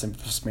 supraspinatus,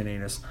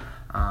 infraspinatus,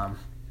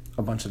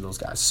 a bunch of those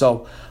guys.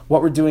 So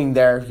what we're doing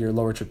there, your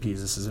lower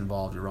trapezius is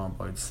involved, your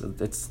rhomboids,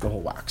 it's the whole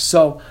whack.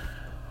 So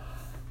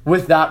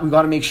with that, we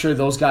got to make sure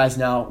those guys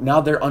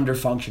now they're under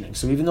functioning.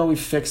 So even though we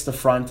fixed the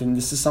front, and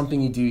this is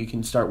something you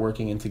can start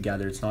working in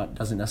together.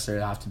 Doesn't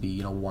necessarily have to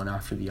be one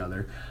after the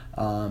other.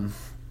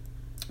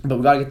 But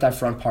we got to get that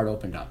front part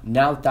opened up.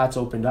 Now that that's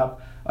opened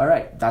up, all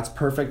right, that's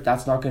perfect.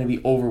 That's not going to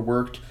be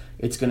overworked.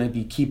 It's going to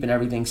be keeping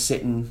everything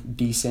sitting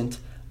decent,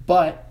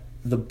 but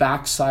the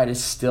backside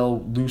is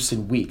still loose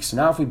and weak. So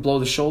now if we blow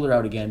the shoulder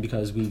out again,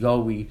 because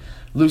we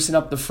loosen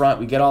up the front,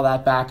 we get all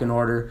that back in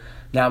order.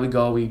 Now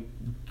we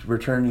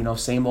return,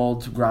 same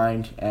old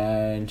grind,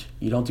 and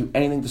you don't do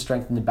anything to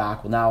strengthen the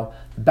back. Well, now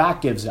the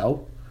back gives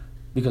out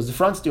because the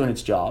front's doing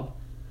its job.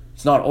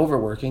 It's not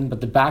overworking,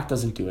 but the back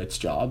doesn't do its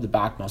job. The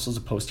back muscles,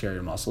 the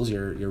posterior muscles,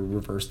 your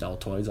reverse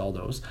deltoids, all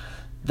those,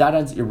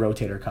 your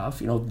rotator cuff,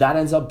 that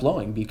ends up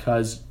blowing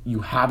because you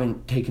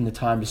haven't taken the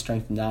time to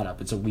strengthen that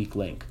up. It's a weak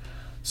link.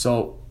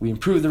 So we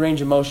improve the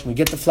range of motion, we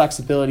get the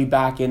flexibility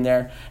back in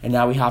there, and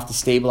now we have to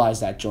stabilize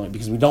that joint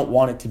because we don't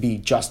want it to be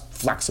just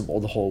flexible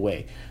the whole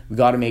way. We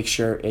got to make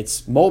sure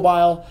it's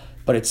mobile,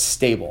 but it's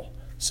stable.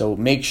 So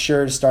make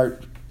sure to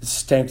start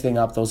strengthening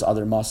up those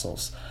other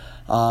muscles.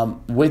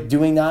 With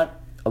doing that,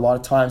 a lot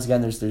of times,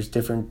 again, there's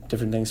different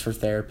things for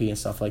therapy and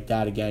stuff like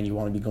that. Again, you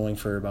want to be going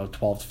for about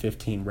 12 to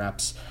 15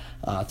 reps,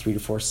 3 to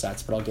 4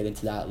 sets, but I'll get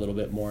into that a little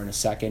bit more in a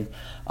second.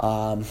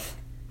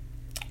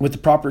 With the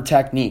proper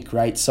technique,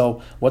 right?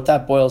 So what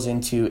that boils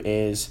into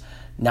is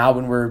now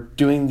when we're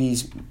doing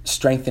these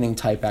strengthening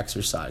type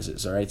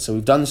exercises, all right? So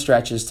we've done the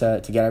stretches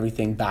to get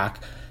everything back,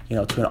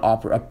 to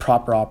a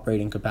proper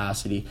operating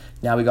capacity.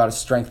 Now we got to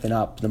strengthen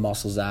up the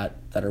muscles that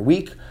are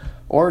weak,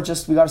 or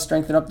just we got to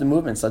strengthen up the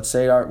movements. Let's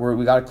say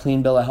we got a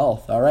clean bill of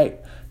health. All right.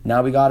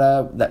 Now we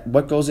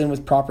what goes in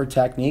with proper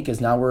technique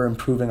is now we're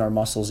improving our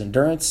muscles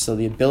endurance, so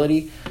the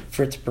ability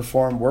for it to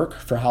perform work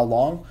for how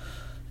long,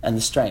 and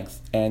the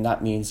strength. And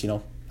that means,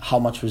 how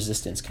much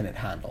resistance can it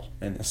handle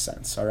in this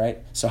sense, all right?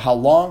 So how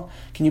long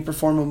can you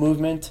perform a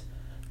movement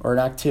or an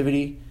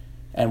activity,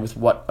 and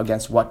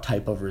against what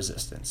type of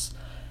resistance?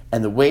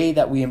 And the way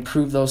that we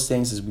improve those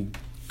things is we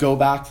go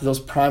back to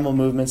those primal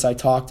movements I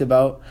talked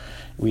about.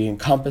 We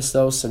encompass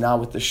those. So now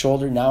with the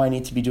shoulder, now I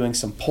need to be doing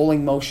some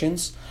pulling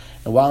motions.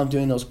 And while I'm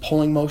doing those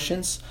pulling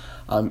motions,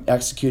 I'm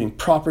executing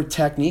proper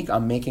technique.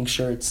 I'm making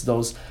sure it's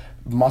those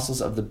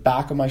muscles of the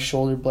back of my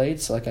shoulder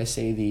blades. So like I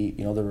say, the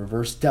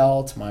reverse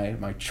delt,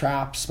 my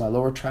traps, my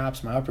lower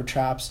traps, my upper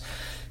traps,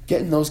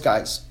 getting those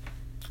guys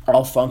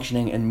all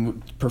functioning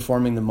and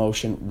performing the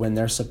motion when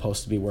they're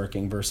supposed to be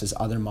working versus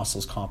other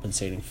muscles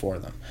compensating for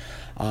them.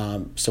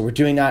 So we're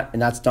doing that,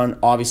 and that's done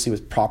obviously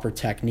with proper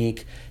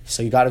technique.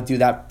 So you got to do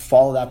that,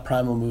 follow that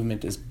primal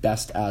movement as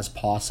best as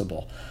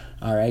possible.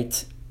 All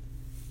right.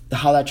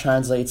 How that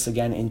translates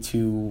again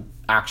into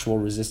actual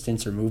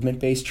resistance or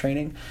movement-based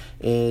training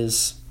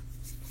is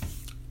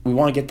we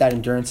want to get that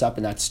endurance up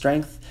and that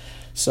strength.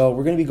 So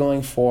we're going to be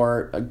going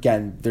for,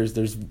 again,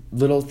 there's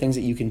little things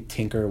that you can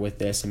tinker with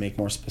this and make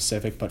more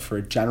specific, but for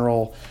a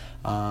general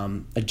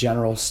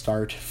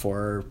start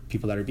for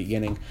people that are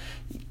beginning,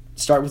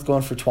 start with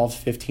going for 12 to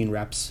 15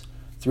 reps,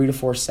 3 to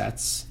 4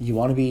 sets. You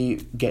want to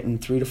be getting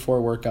 3 to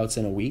 4 workouts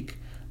in a week.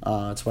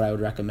 That's what I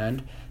would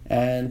recommend.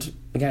 And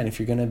again, if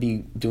you're going to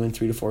be doing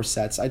 3 to 4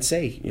 sets, I'd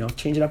say,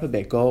 change it up a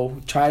bit. Go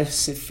try to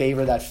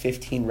favor that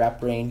 15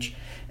 rep range,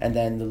 and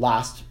then the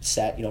last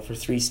set, for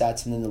 3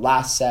 sets, and then the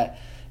last set,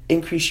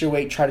 increase your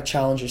weight, try to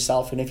challenge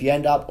yourself. And if you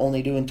end up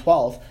only doing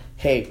 12,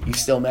 hey, you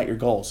still met your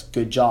goals.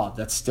 Good job.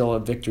 That's still a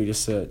victory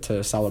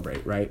to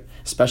celebrate, right?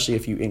 Especially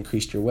if you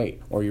increased your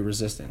weight or your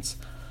resistance.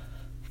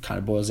 Kind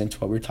of boils into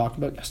what we were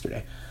talking about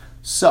yesterday.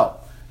 So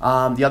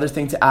the other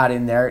thing to add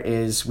in there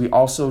is we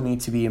also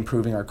need to be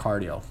improving our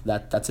cardio.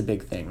 That's a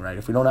big thing, right?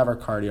 If we don't have our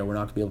cardio, we're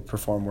not going to be able to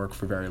perform work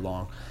for very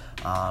long.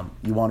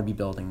 You want to be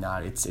building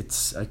that.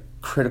 It's a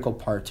critical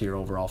part to your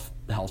overall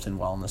health and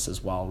wellness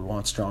as well. We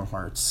want strong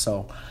hearts.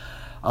 So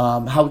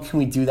how can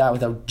we do that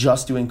without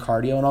just doing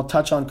cardio? And I'll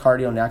touch on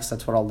cardio next.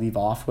 That's what I'll leave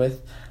off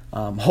with.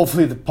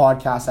 Hopefully the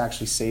podcast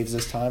actually saves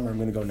this time, or I'm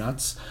going to go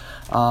nuts.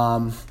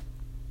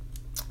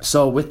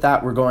 So with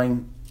that, we're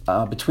going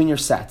between your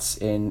sets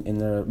in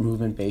the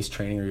movement-based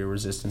training or your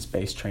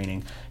resistance-based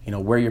training,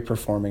 where you're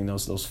performing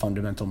those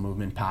fundamental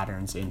movement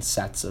patterns in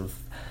sets of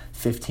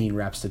 15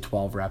 reps to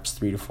 12 reps,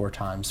 3 to 4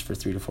 times for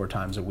 3 to 4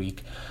 times a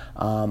week.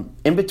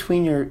 In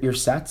between your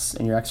sets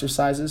and your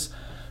exercises,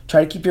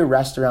 try to keep your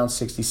rest around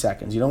 60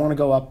 seconds. You don't want to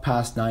go up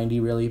past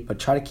 90 really, but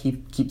try to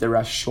keep the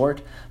rest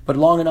short, but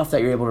long enough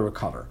that you're able to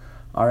recover.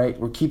 All right,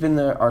 we're keeping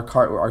our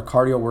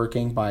cardio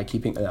working by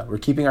we're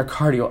keeping our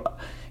cardio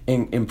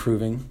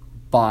improving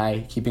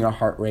by keeping our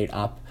heart rate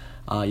up.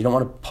 You don't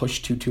want to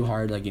push too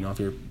hard. Like, if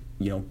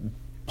you're,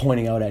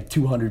 pointing out at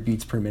 200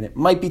 beats per minute,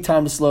 might be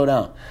time to slow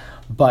down,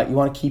 but you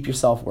want to keep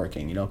yourself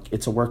working.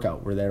 It's a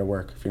workout. We're there to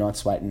work. If you're not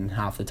sweating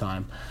half the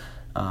time,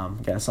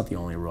 again, it's not the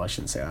only rule. I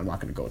shouldn't say that. I'm not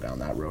going to go down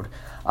that road.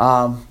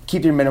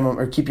 Keep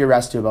your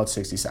rest to about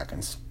 60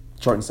 seconds.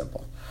 Short and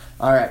simple.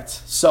 All right,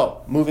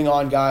 so moving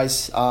on,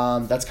 guys.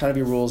 That's kind of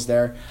your rules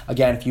there.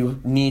 Again, if you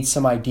need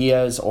some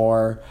ideas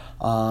or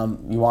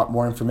you want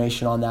more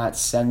information on that,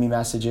 send me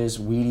messages,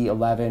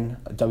 Wheaty11,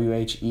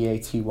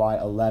 WHEATY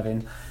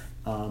 11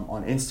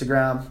 on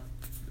Instagram.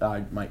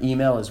 My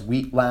email is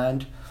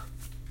wheatland,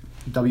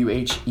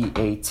 WHEATLAND.J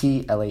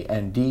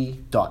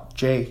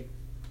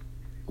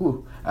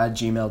at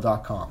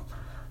gmail.com.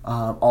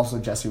 Also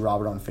Jesse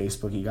Robert on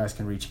Facebook. You guys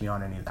can reach me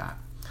on any of that.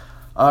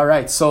 All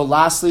right, so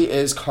lastly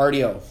is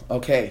cardio.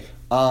 Okay,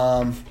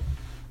 a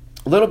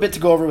little bit to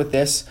go over with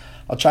this.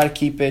 I'll try to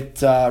keep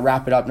it,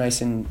 wrap it up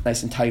nice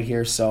and tight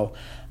here. So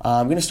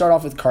I'm going to start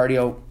off with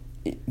cardio.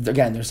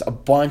 Again, there's a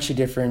bunch of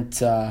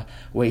different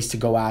ways to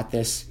go at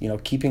this,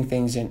 keeping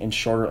things in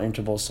shorter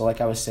intervals. So like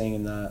I was saying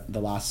in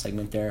the last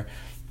segment there,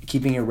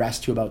 keeping your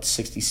rest to about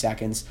 60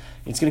 seconds.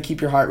 It's going to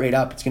keep your heart rate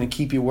up. It's going to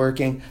keep you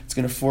working. It's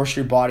going to force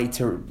your body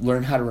to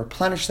learn how to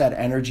replenish that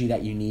energy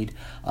that you need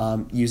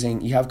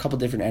you have a couple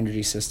different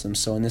energy systems.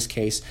 So in this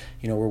case,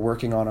 we're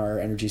working on our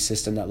energy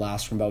system that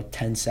lasts from about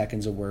 10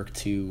 seconds of work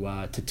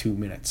to 2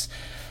 minutes.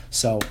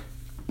 So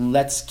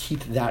let's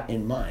keep that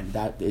in mind.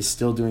 That is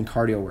still doing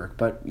cardio work,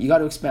 but you got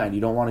to expand.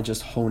 You don't want to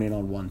just hone in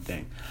on one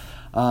thing.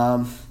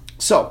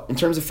 So in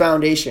terms of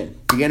foundation,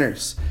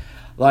 beginners,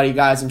 A lot of you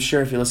guys, I'm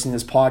sure if you're listening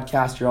to this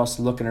podcast, you're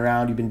also looking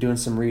around, you've been doing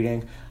some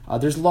reading.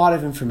 There's a lot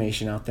of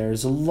information out there.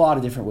 There's a lot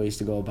of different ways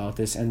to go about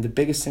this. And the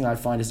biggest thing I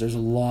find is there's a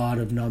lot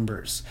of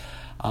numbers.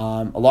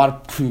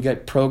 You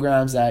get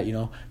programs that,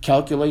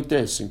 calculate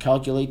this and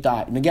calculate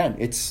that. And again,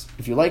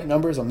 if you like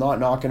numbers, I'm not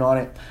knocking on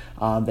it.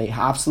 They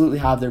absolutely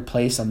have their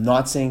place. I'm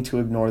not saying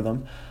to ignore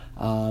them,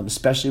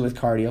 especially with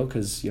cardio,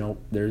 because,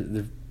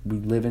 we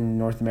live in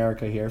North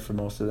America here for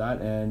most of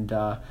that. And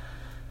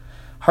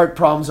heart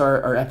problems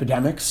are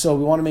epidemics. So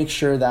we want to make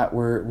sure that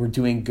we're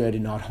doing good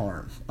and not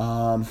harm.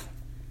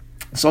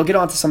 So I'll get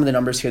on to some of the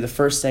numbers here. The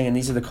first thing, and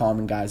these are the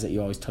common guys that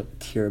you always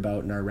hear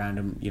about and are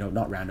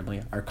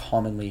are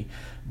commonly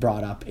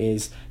brought up,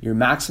 is your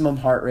maximum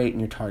heart rate and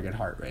your target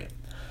heart rate.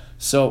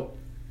 So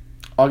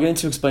I'll get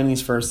into explaining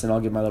these first, and I'll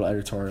give my little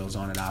editorials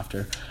on it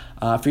after.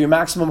 For your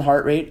maximum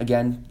heart rate,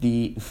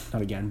 the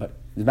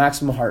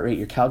maximum heart rate,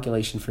 your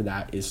calculation for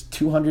that is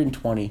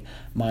 220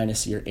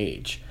 minus your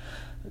age.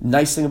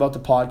 Nice thing about the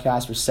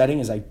podcast we're setting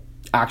is I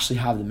actually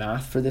have the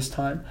math for this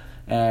time.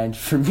 And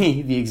for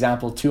me, the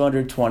example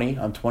 220,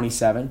 I'm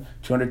 27,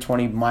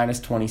 220 minus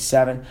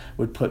 27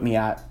 would put me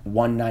at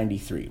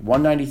 193.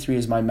 193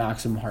 is my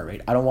maximum heart rate.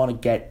 I don't want to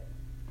get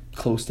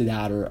close to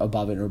that or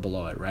above it or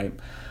below it, right?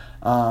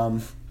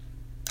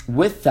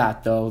 With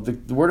that, though,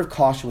 the word of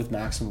caution with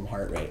maximum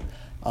heart rate.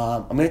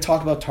 I'm going to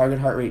talk about target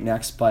heart rate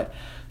next, but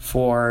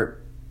for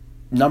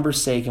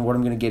numbers' sake and what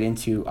I'm going to get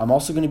into, I'm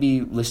also going to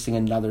be listing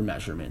another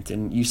measurement,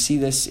 and you see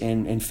this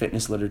in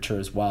fitness literature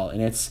as well,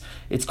 and it's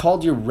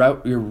called your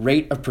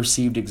rate of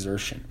perceived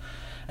exertion,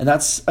 and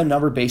that's a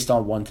number based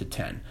on 1 to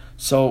 10.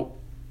 So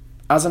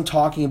as I'm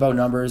talking about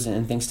numbers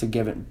and things to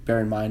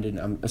bear in mind, and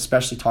I'm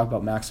especially talking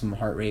about maximum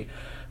heart rate,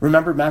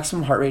 remember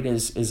maximum heart rate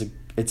is a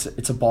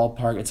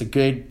ballpark.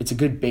 It's a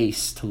good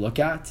base to look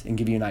at and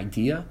give you an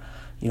idea.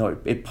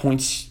 It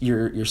points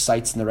your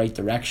sights in the right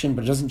direction,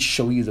 but it doesn't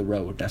show you the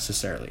road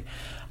necessarily.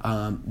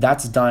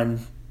 That's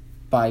done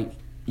by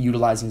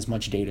utilizing as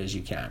much data as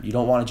you can. You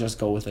don't want to just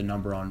go with a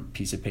number on a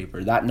piece of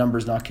paper. That number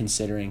is not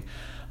considering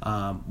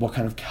what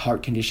kind of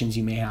heart conditions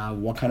you may have,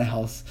 what kind of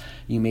health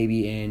you may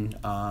be in,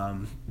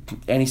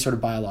 any sort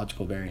of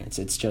biological variance.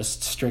 It's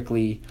just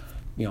strictly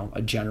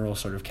a general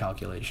sort of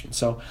calculation.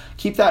 So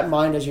keep that in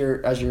mind as you're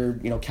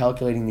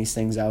calculating these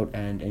things out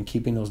and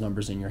keeping those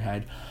numbers in your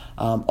head.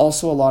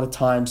 Also, a lot of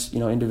times,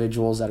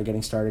 individuals that are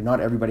getting started,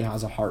 not everybody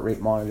has a heart rate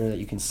monitor that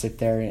you can sit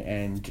there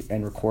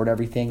and record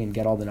everything and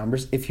get all the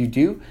numbers. If you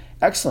do,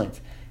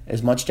 excellent.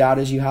 As much data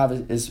as you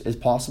have as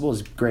possible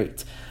is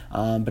great.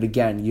 But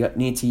again, you got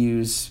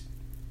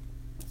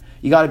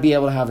to be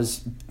able to have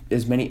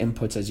as many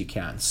inputs as you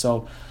can.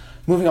 So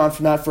moving on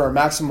from that, for our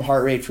maximum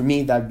heart rate, for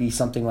me, that'd be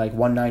something like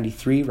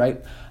 193,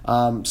 right?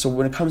 So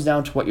when it comes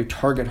down to what your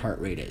target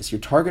heart rate is,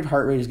 your target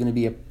heart rate is going to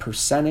be a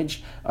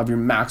percentage of your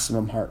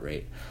maximum heart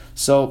rate.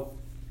 So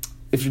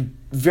if you're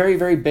very,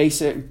 very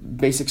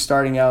basic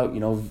starting out,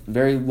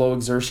 very low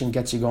exertion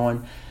gets you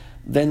going,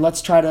 then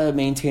let's try to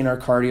maintain our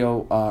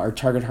cardio, our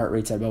target heart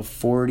rates at about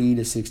 40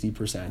 to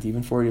 60%,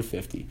 even 40 to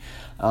 50.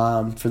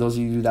 For those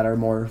of you that are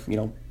more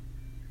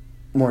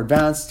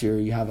advanced, or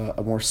you have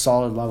a more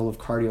solid level of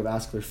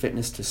cardiovascular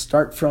fitness to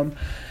start from,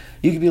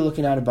 you could be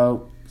looking at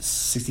about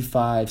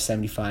 65,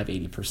 75,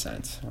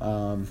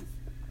 80%.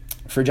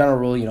 For a general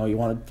rule, you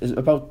want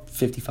about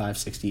 55,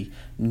 60,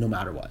 no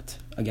matter what.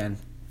 Again,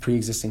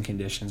 pre-existing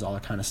conditions, all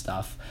that kind of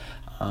stuff.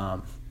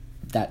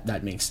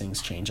 That makes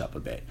things change up a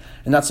bit.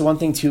 And that's the one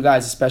thing too,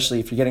 guys, especially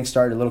if you're getting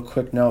started, a little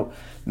quick note,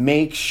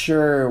 make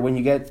sure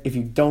if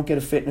you don't get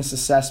a fitness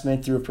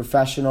assessment through a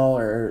professional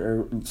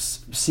or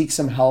seek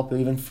some help,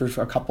 even for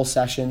a couple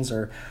sessions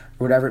or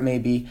whatever it may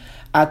be,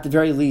 at the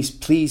very least,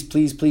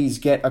 please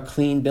get a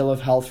clean bill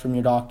of health from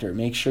your doctor.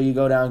 Make sure you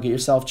go down, get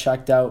yourself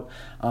checked out.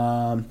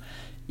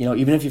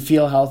 Even if you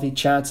feel healthy,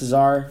 chances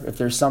are, if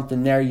there's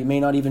something there, you may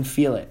not even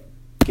feel it.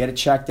 Get it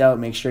checked out.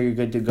 Make sure you're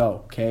good to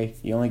go. Okay,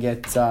 you only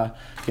get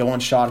one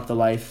shot at the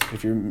life.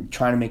 If you're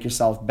trying to make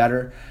yourself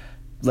better,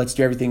 let's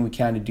do everything we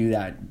can to do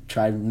that.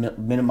 Try to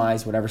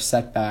minimize whatever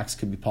setbacks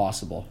could be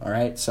possible. All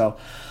right. So,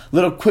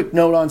 little quick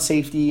note on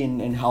safety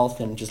and health,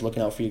 and just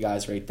looking out for you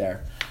guys right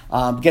there.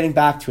 Getting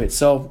back to it.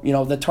 So,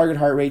 the target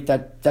heart rate,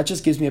 that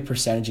just gives me a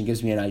percentage and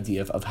gives me an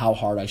idea of how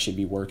hard I should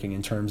be working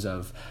in terms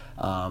of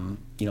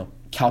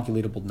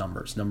calculatable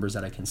numbers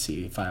that I can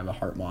see if I have a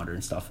heart monitor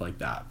and stuff like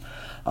that.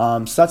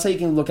 So that's how you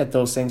can look at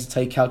those things. That's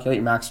how you calculate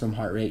your maximum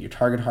heart rate, your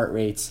target heart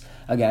rates.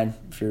 Again,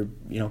 if you're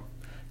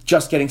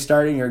just getting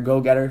started, you're a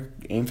go-getter,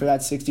 aim for that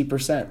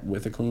 60%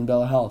 with a clean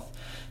bill of health.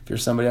 If you're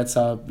somebody that's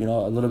a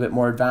little bit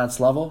more advanced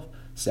level,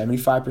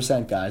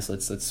 75%, guys.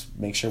 Let's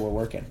make sure we're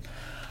working.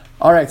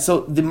 All right,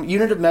 so the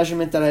unit of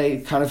measurement that I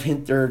kind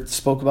of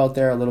spoke about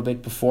there a little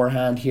bit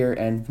beforehand here,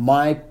 and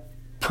my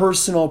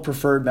personal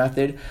preferred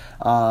method,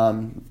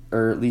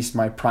 or at least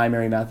my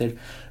primary method,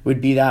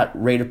 would be that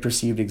rate of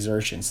perceived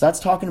exertion. So that's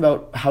talking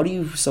about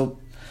so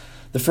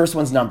the first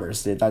one's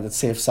numbers,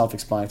 that's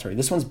self-explanatory.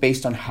 This one's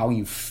based on how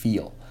you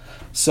feel.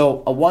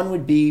 So a 1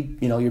 would be,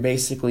 you're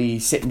basically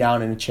sitting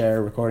down in a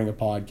chair recording a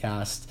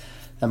podcast.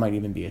 That might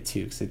even be a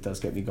 2 because it does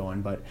get me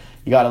going. But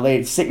you got to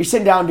you're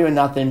sitting down doing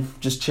nothing,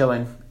 just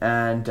chilling.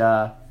 And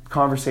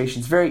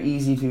conversation's very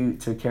easy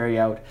to carry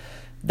out.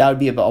 That would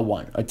be about a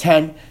 1. A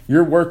 10,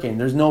 you're working.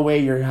 There's no way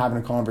you're having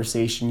a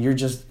conversation. You're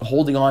just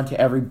holding on to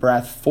every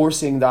breath,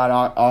 forcing that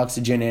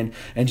oxygen in,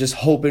 and just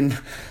hoping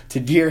to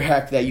dear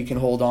heck that you can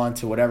hold on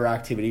to whatever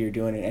activity you're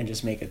doing and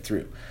just make it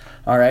through.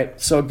 All right.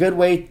 So a good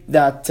way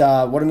that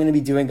what I'm going to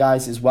be doing,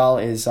 guys, as well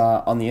is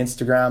on the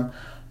Instagram.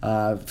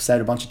 I've said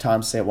it a bunch of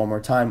times, say it one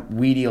more time,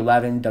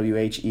 Wheaty11,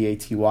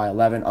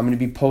 WHEATY11. I'm going to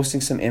be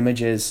posting some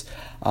images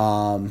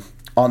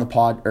on the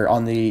pod or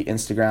on the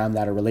Instagram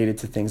that are related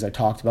to things I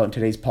talked about in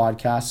today's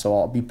podcast. So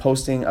I'll be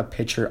posting a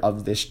picture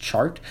of this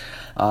chart.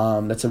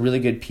 That's a really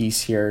good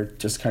piece here,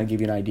 just to kind of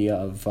give you an idea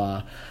of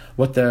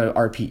what the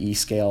RPE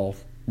scale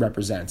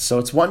represents. So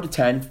it's 1 to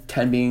 10,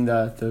 10 being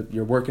the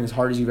you're working as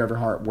hard as you've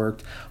ever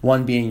worked,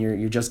 1 being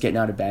you're just getting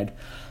out of bed.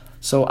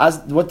 So as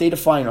what they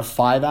define a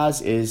 5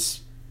 as is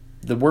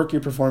the work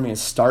you're performing is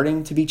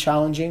starting to be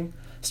challenging,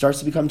 starts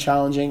to become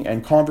challenging,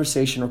 and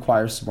conversation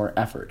requires some more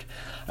effort.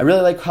 I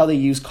really like how they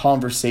use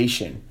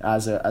conversation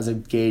as a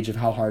gauge of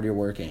how hard you're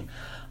working.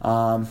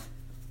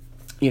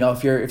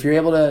 If you're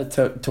able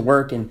to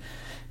work and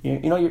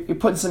you're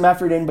putting some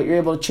effort in, but you're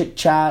able to chit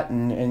chat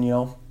and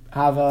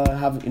have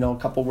a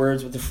couple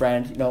words with a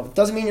friend. It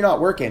doesn't mean you're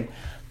not working,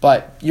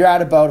 but you're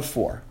at about a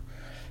 4.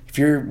 If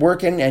you're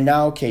working and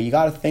now you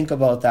got to think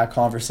about that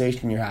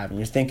conversation you're having.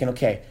 You're thinking,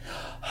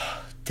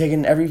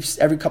 taking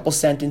every couple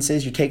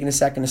sentences, you're taking a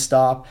second to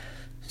stop,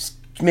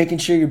 making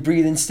sure you're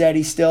breathing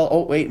steady still.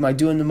 Oh, wait, am I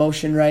doing the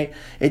motion right?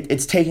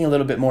 It's taking a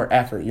little bit more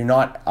effort. You're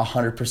not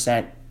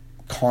 100%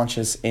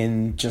 conscious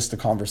in just the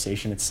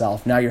conversation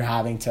itself. Now you're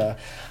having to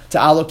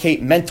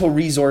allocate mental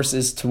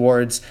resources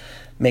towards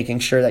making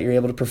sure that you're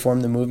able to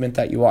perform the movement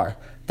that you are.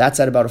 That's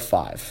at about a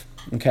 5.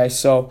 Okay,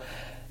 so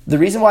the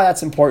reason why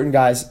that's important,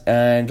 guys,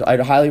 and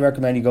I'd highly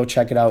recommend you go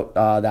check it out,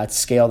 that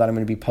scale that I'm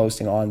going to be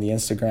posting on the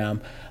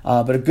Instagram.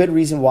 But a good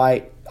reason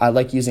why I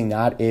like using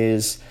that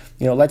is,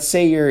 let's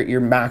say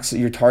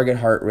your target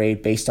heart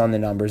rate based on the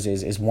numbers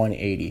is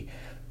 180.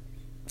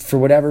 For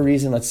whatever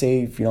reason, let's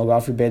say, God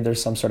forbid,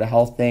 there's some sort of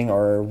health thing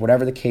or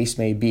whatever the case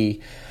may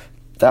be,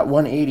 that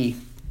 180,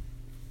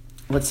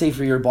 let's say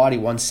for your body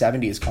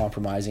 170 is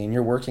compromising and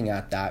you're working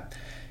at that,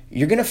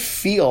 you're going to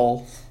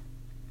feel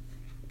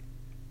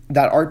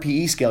that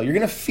RPE scale. You're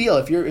going to feel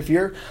if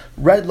you're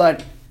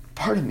redlining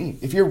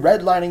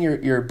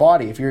your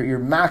body, if you're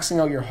maxing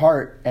out your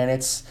heart and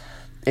it's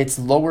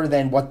lower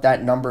than what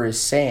that number is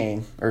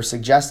saying or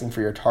suggesting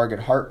for your target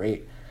heart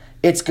rate,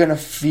 it's going to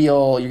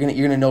feel, you're going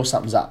to know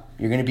something's up.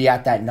 You're going to be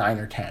at that 9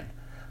 or 10,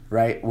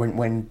 right?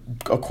 When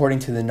according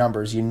to the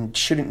numbers, you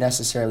shouldn't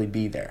necessarily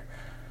be there.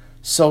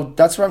 So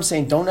that's what I'm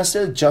saying. Don't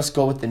necessarily just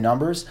go with the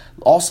numbers.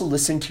 Also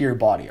listen to your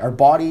body. Our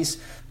bodies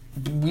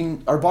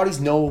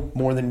know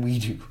more than we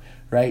do,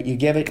 right? You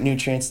give it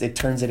nutrients, it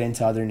turns it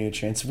into other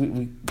nutrients.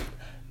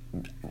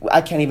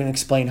 I can't even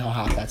explain how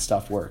half that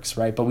stuff works,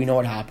 right? But we know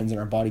what happens and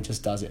our body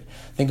just does it.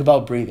 Think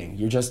about breathing.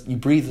 You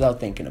breathe without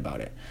thinking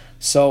about it.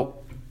 So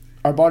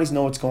our bodies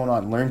know what's going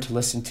on. Learn to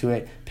listen to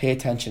it. Pay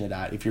attention to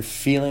that. If you're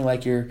feeling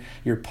like you're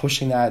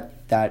pushing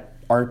that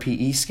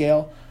RPE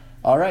scale,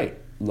 all right,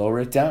 lower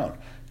it down.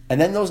 And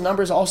then those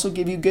numbers also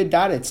give you good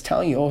data. It's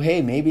telling you, oh,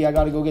 hey, maybe I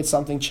got to go get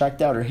something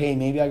checked out. Or, hey,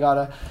 maybe I got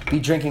to be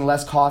drinking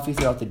less coffee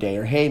throughout the day.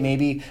 Or, hey,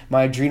 maybe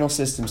my adrenal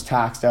system's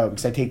taxed out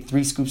because I take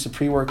 3 scoops of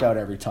pre-workout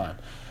every time.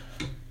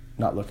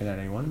 Not looking at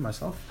anyone,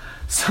 myself.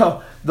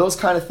 So those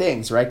kind of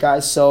things, right,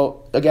 guys?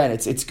 So, again,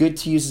 it's good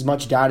to use as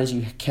much data as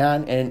you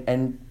can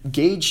and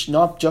gauge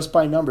not just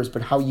by numbers,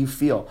 but how you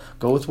feel.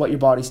 Go with what your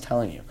body's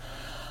telling you.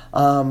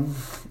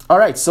 All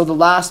right, so the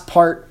last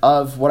part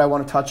of what I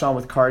want to touch on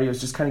with cardio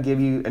is just kind of give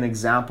you an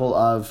example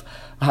of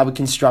how we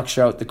can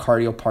structure out the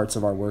cardio parts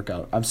of our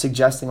workout. I'm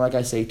suggesting, like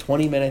I say,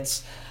 20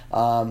 minutes,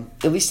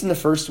 at least in the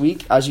first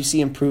week. As you see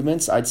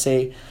improvements, I'd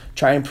say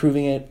try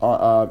improving it,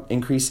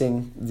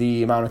 increasing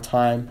the amount of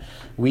time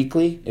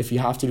weekly. If you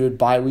have to do it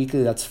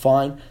bi-weekly, that's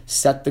fine.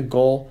 Set the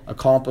goal,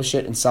 accomplish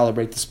it, and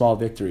celebrate the small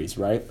victories,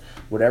 right?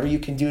 Whatever you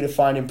can do to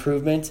find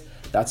improvement,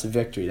 that's a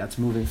victory. That's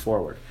moving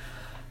forward.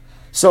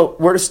 So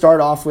where to start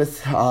off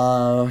with,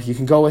 you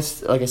can go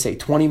with, like I say,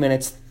 20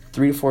 minutes,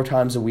 3 to 4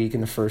 times a week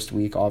in the first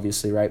week,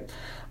 obviously, right?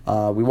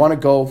 We want to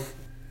go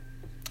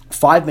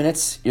 5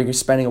 minutes, you're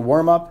spending a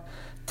warm-up,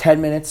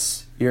 10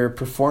 minutes, you're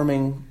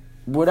performing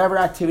whatever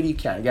activity you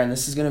can. Again,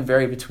 this is going to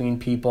vary between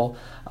people.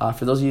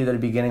 For those of you that are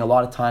beginning, a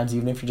lot of times,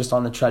 even if you're just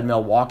on the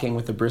treadmill walking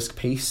with a brisk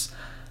pace,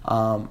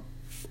 how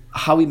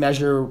we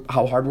measure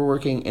how hard we're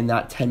working in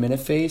that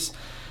 10-minute phase,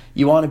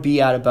 you want to be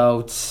at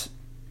about,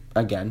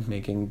 again,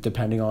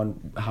 depending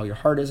on how your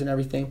heart is and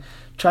everything,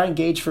 try and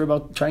get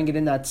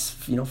in that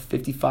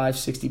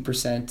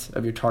 55-60%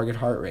 of your target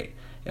heart rate.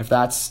 If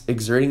that's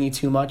exerting you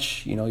too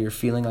much, you're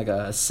feeling like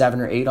a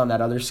 7 or 8 on that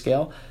other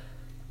scale,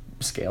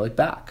 scale it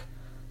back.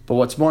 But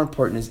what's more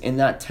important is in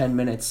that 10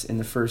 minutes in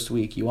the first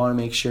week, you want to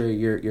make sure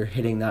you're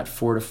hitting that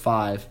 4 to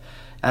 5,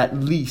 at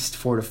least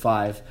 4 to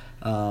 5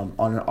 on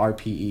an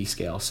RPE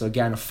scale. So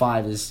again, a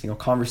 5 is,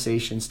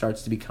 conversation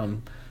starts to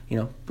become,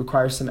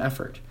 requires some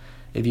effort.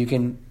 If you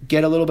can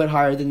get a little bit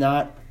higher than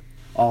that,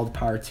 all the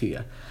power to you.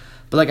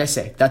 But like I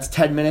say, that's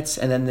 10 minutes,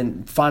 and then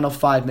the final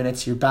 5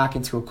 minutes, you're back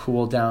into a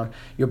cool down.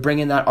 You're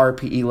bringing that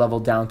RPE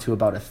level down to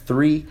about a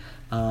 3.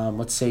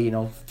 Let's say,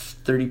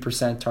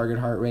 30% target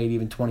heart rate,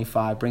 even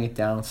 25. Bring it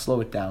down,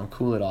 slow it down,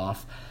 cool it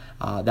off.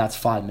 That's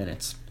 5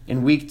 minutes.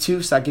 In week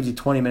 2, so that gives you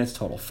 20 minutes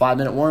total.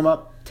 5-minute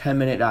warm-up,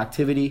 10-minute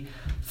activity,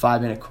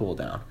 5-minute cool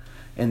down.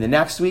 In the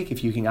next week,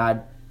 if you can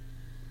add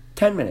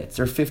 10 minutes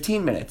or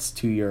 15 minutes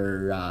to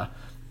your, add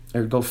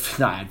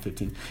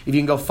 15. If you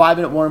can go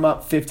 5-minute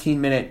warm-up,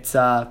 15-minute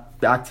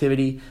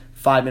activity,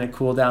 5-minute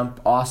cool down,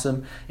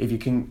 awesome. If you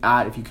can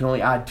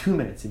only add 2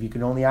 minutes, if you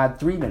can only add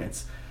 3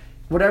 minutes,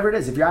 whatever it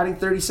is, if you're adding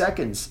 30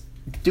 seconds,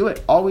 do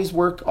it. Always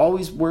work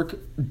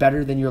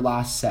better than your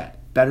last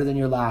set, better than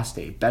your last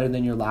day, better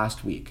than your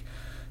last week.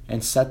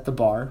 And set the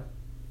bar.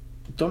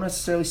 Don't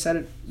necessarily set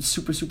it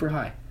super, super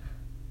high.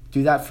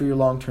 Do that for your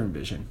long-term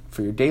vision.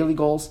 For your daily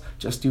goals,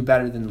 just do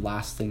better than the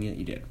last thing that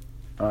you did.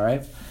 All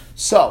right?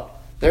 So,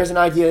 there's an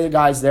idea,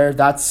 guys, there.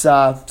 That's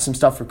some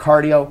stuff for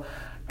cardio.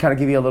 Kind of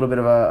give you a little bit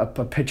of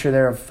a picture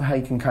there of how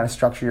you can kind of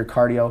structure your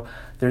cardio.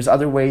 There's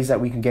other ways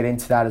that we can get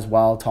into that as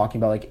well, talking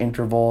about like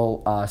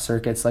interval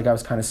circuits. Like I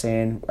was kind of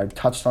saying, I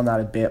touched on that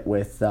a bit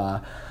with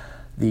the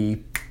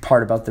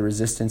part about the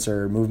resistance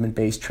or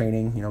movement-based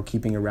training,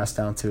 keeping your rest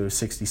down to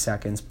 60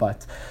 seconds.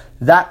 But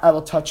that I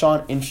will touch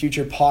on in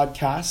future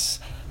podcasts.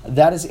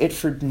 That is it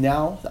for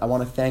now. I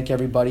want to thank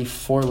everybody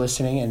for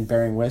listening and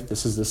bearing with.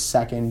 This is the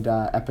second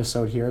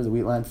episode here of the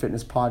Wheatland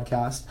Fitness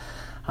Podcast.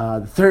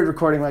 The third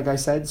recording, like I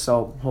said,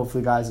 so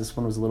hopefully, guys, this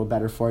one was a little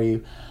better for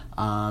you.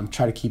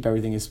 Try to keep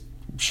everything as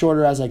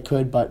shorter as I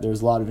could, but there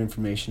was a lot of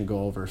information to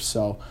go over.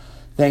 So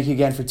thank you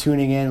again for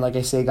tuning in. Like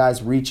I say,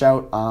 guys, reach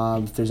out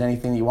if there's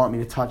anything that you want me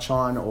to touch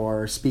on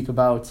or speak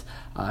about.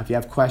 If you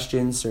have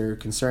questions or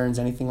concerns,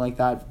 anything like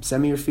that,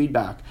 send me your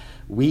feedback.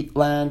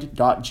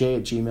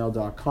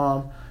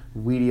 wheatland.j@gmail.com.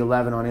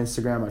 Wheaty11 on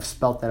Instagram. I've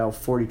spelt that out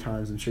 40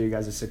 times. I'm sure you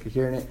guys are sick of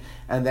hearing it.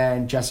 And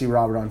then Jesse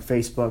Robert on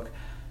Facebook.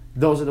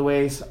 Those are the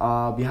ways.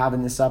 I'll be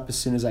having this up as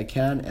soon as I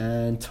can,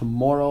 and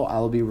tomorrow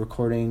I'll be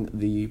recording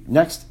the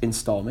next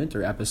installment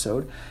or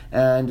episode,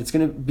 and it's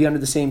going to be under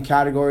the same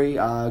category,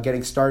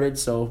 getting started,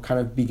 so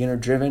kind of beginner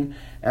driven,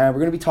 and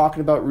we're going to be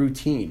talking about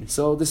routine.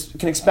 So this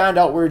can expand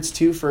outwards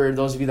too for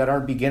those of you that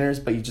aren't beginners,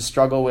 but you just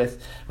struggle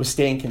with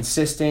staying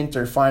consistent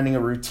or finding a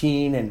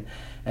routine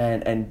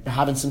and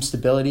having some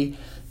stability.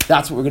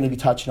 That's what we're going to be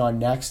touching on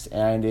next,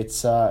 and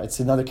it's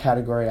another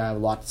category I have a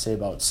lot to say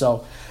about.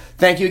 So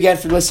thank you again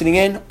for listening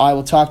in. I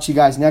will talk to you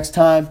guys next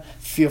time.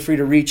 Feel free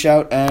to reach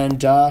out, and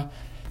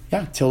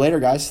till later,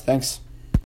 guys. Thanks.